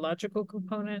the psychological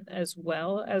component as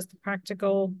well as the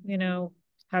practical,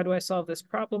 how do I solve this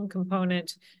problem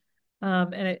component.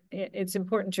 And it's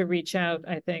important to reach out,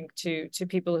 I think, to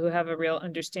people who have a real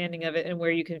understanding of it and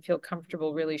where you can feel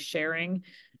comfortable really sharing,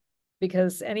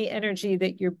 because any energy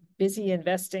that you're busy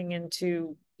investing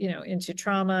into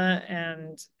trauma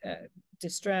and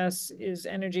distress is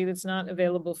energy that's not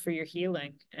available for your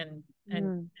healing, and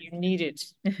you need it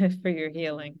for your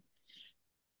healing.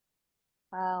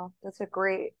 Wow, that's a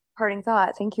great parting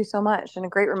thought. Thank you so much. And a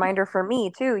great reminder for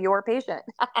me too, your patient.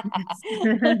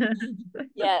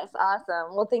 Yes,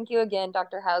 awesome. Well, thank you again,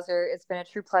 Dr. Hauser. It's been a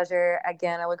true pleasure.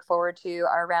 Again, I look forward to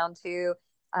our round two.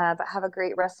 But have a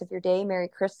great rest of your day. Merry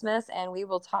Christmas, and we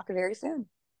will talk very soon.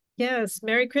 Yes.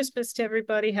 Merry Christmas to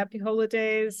everybody. Happy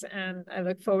holidays. And I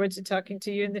look forward to talking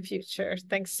to you in the future.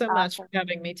 Thanks so much for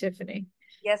having me, Tiffany.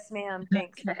 Yes, ma'am.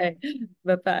 Thanks. Okay.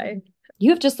 Bye-bye. You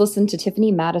have just listened to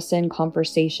Tiffany Madison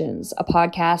Conversations, a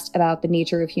podcast about the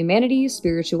nature of humanity,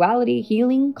 spirituality,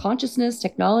 healing, consciousness,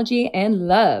 technology, and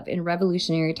love in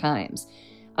revolutionary times.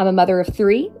 I'm a mother of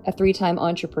three, a three-time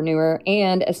entrepreneur,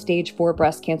 and a stage 4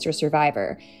 breast cancer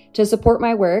survivor. To support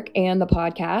my work and the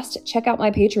podcast, check out my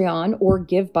Patreon or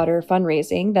Give Butter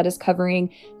fundraising that is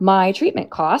covering my treatment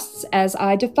costs as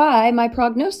I defy my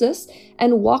prognosis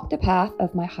and walk the path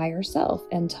of my higher self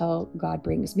until God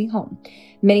brings me home.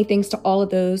 Many thanks to all of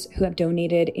those who have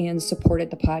donated and supported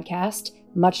the podcast.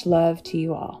 Much love to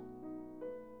you all.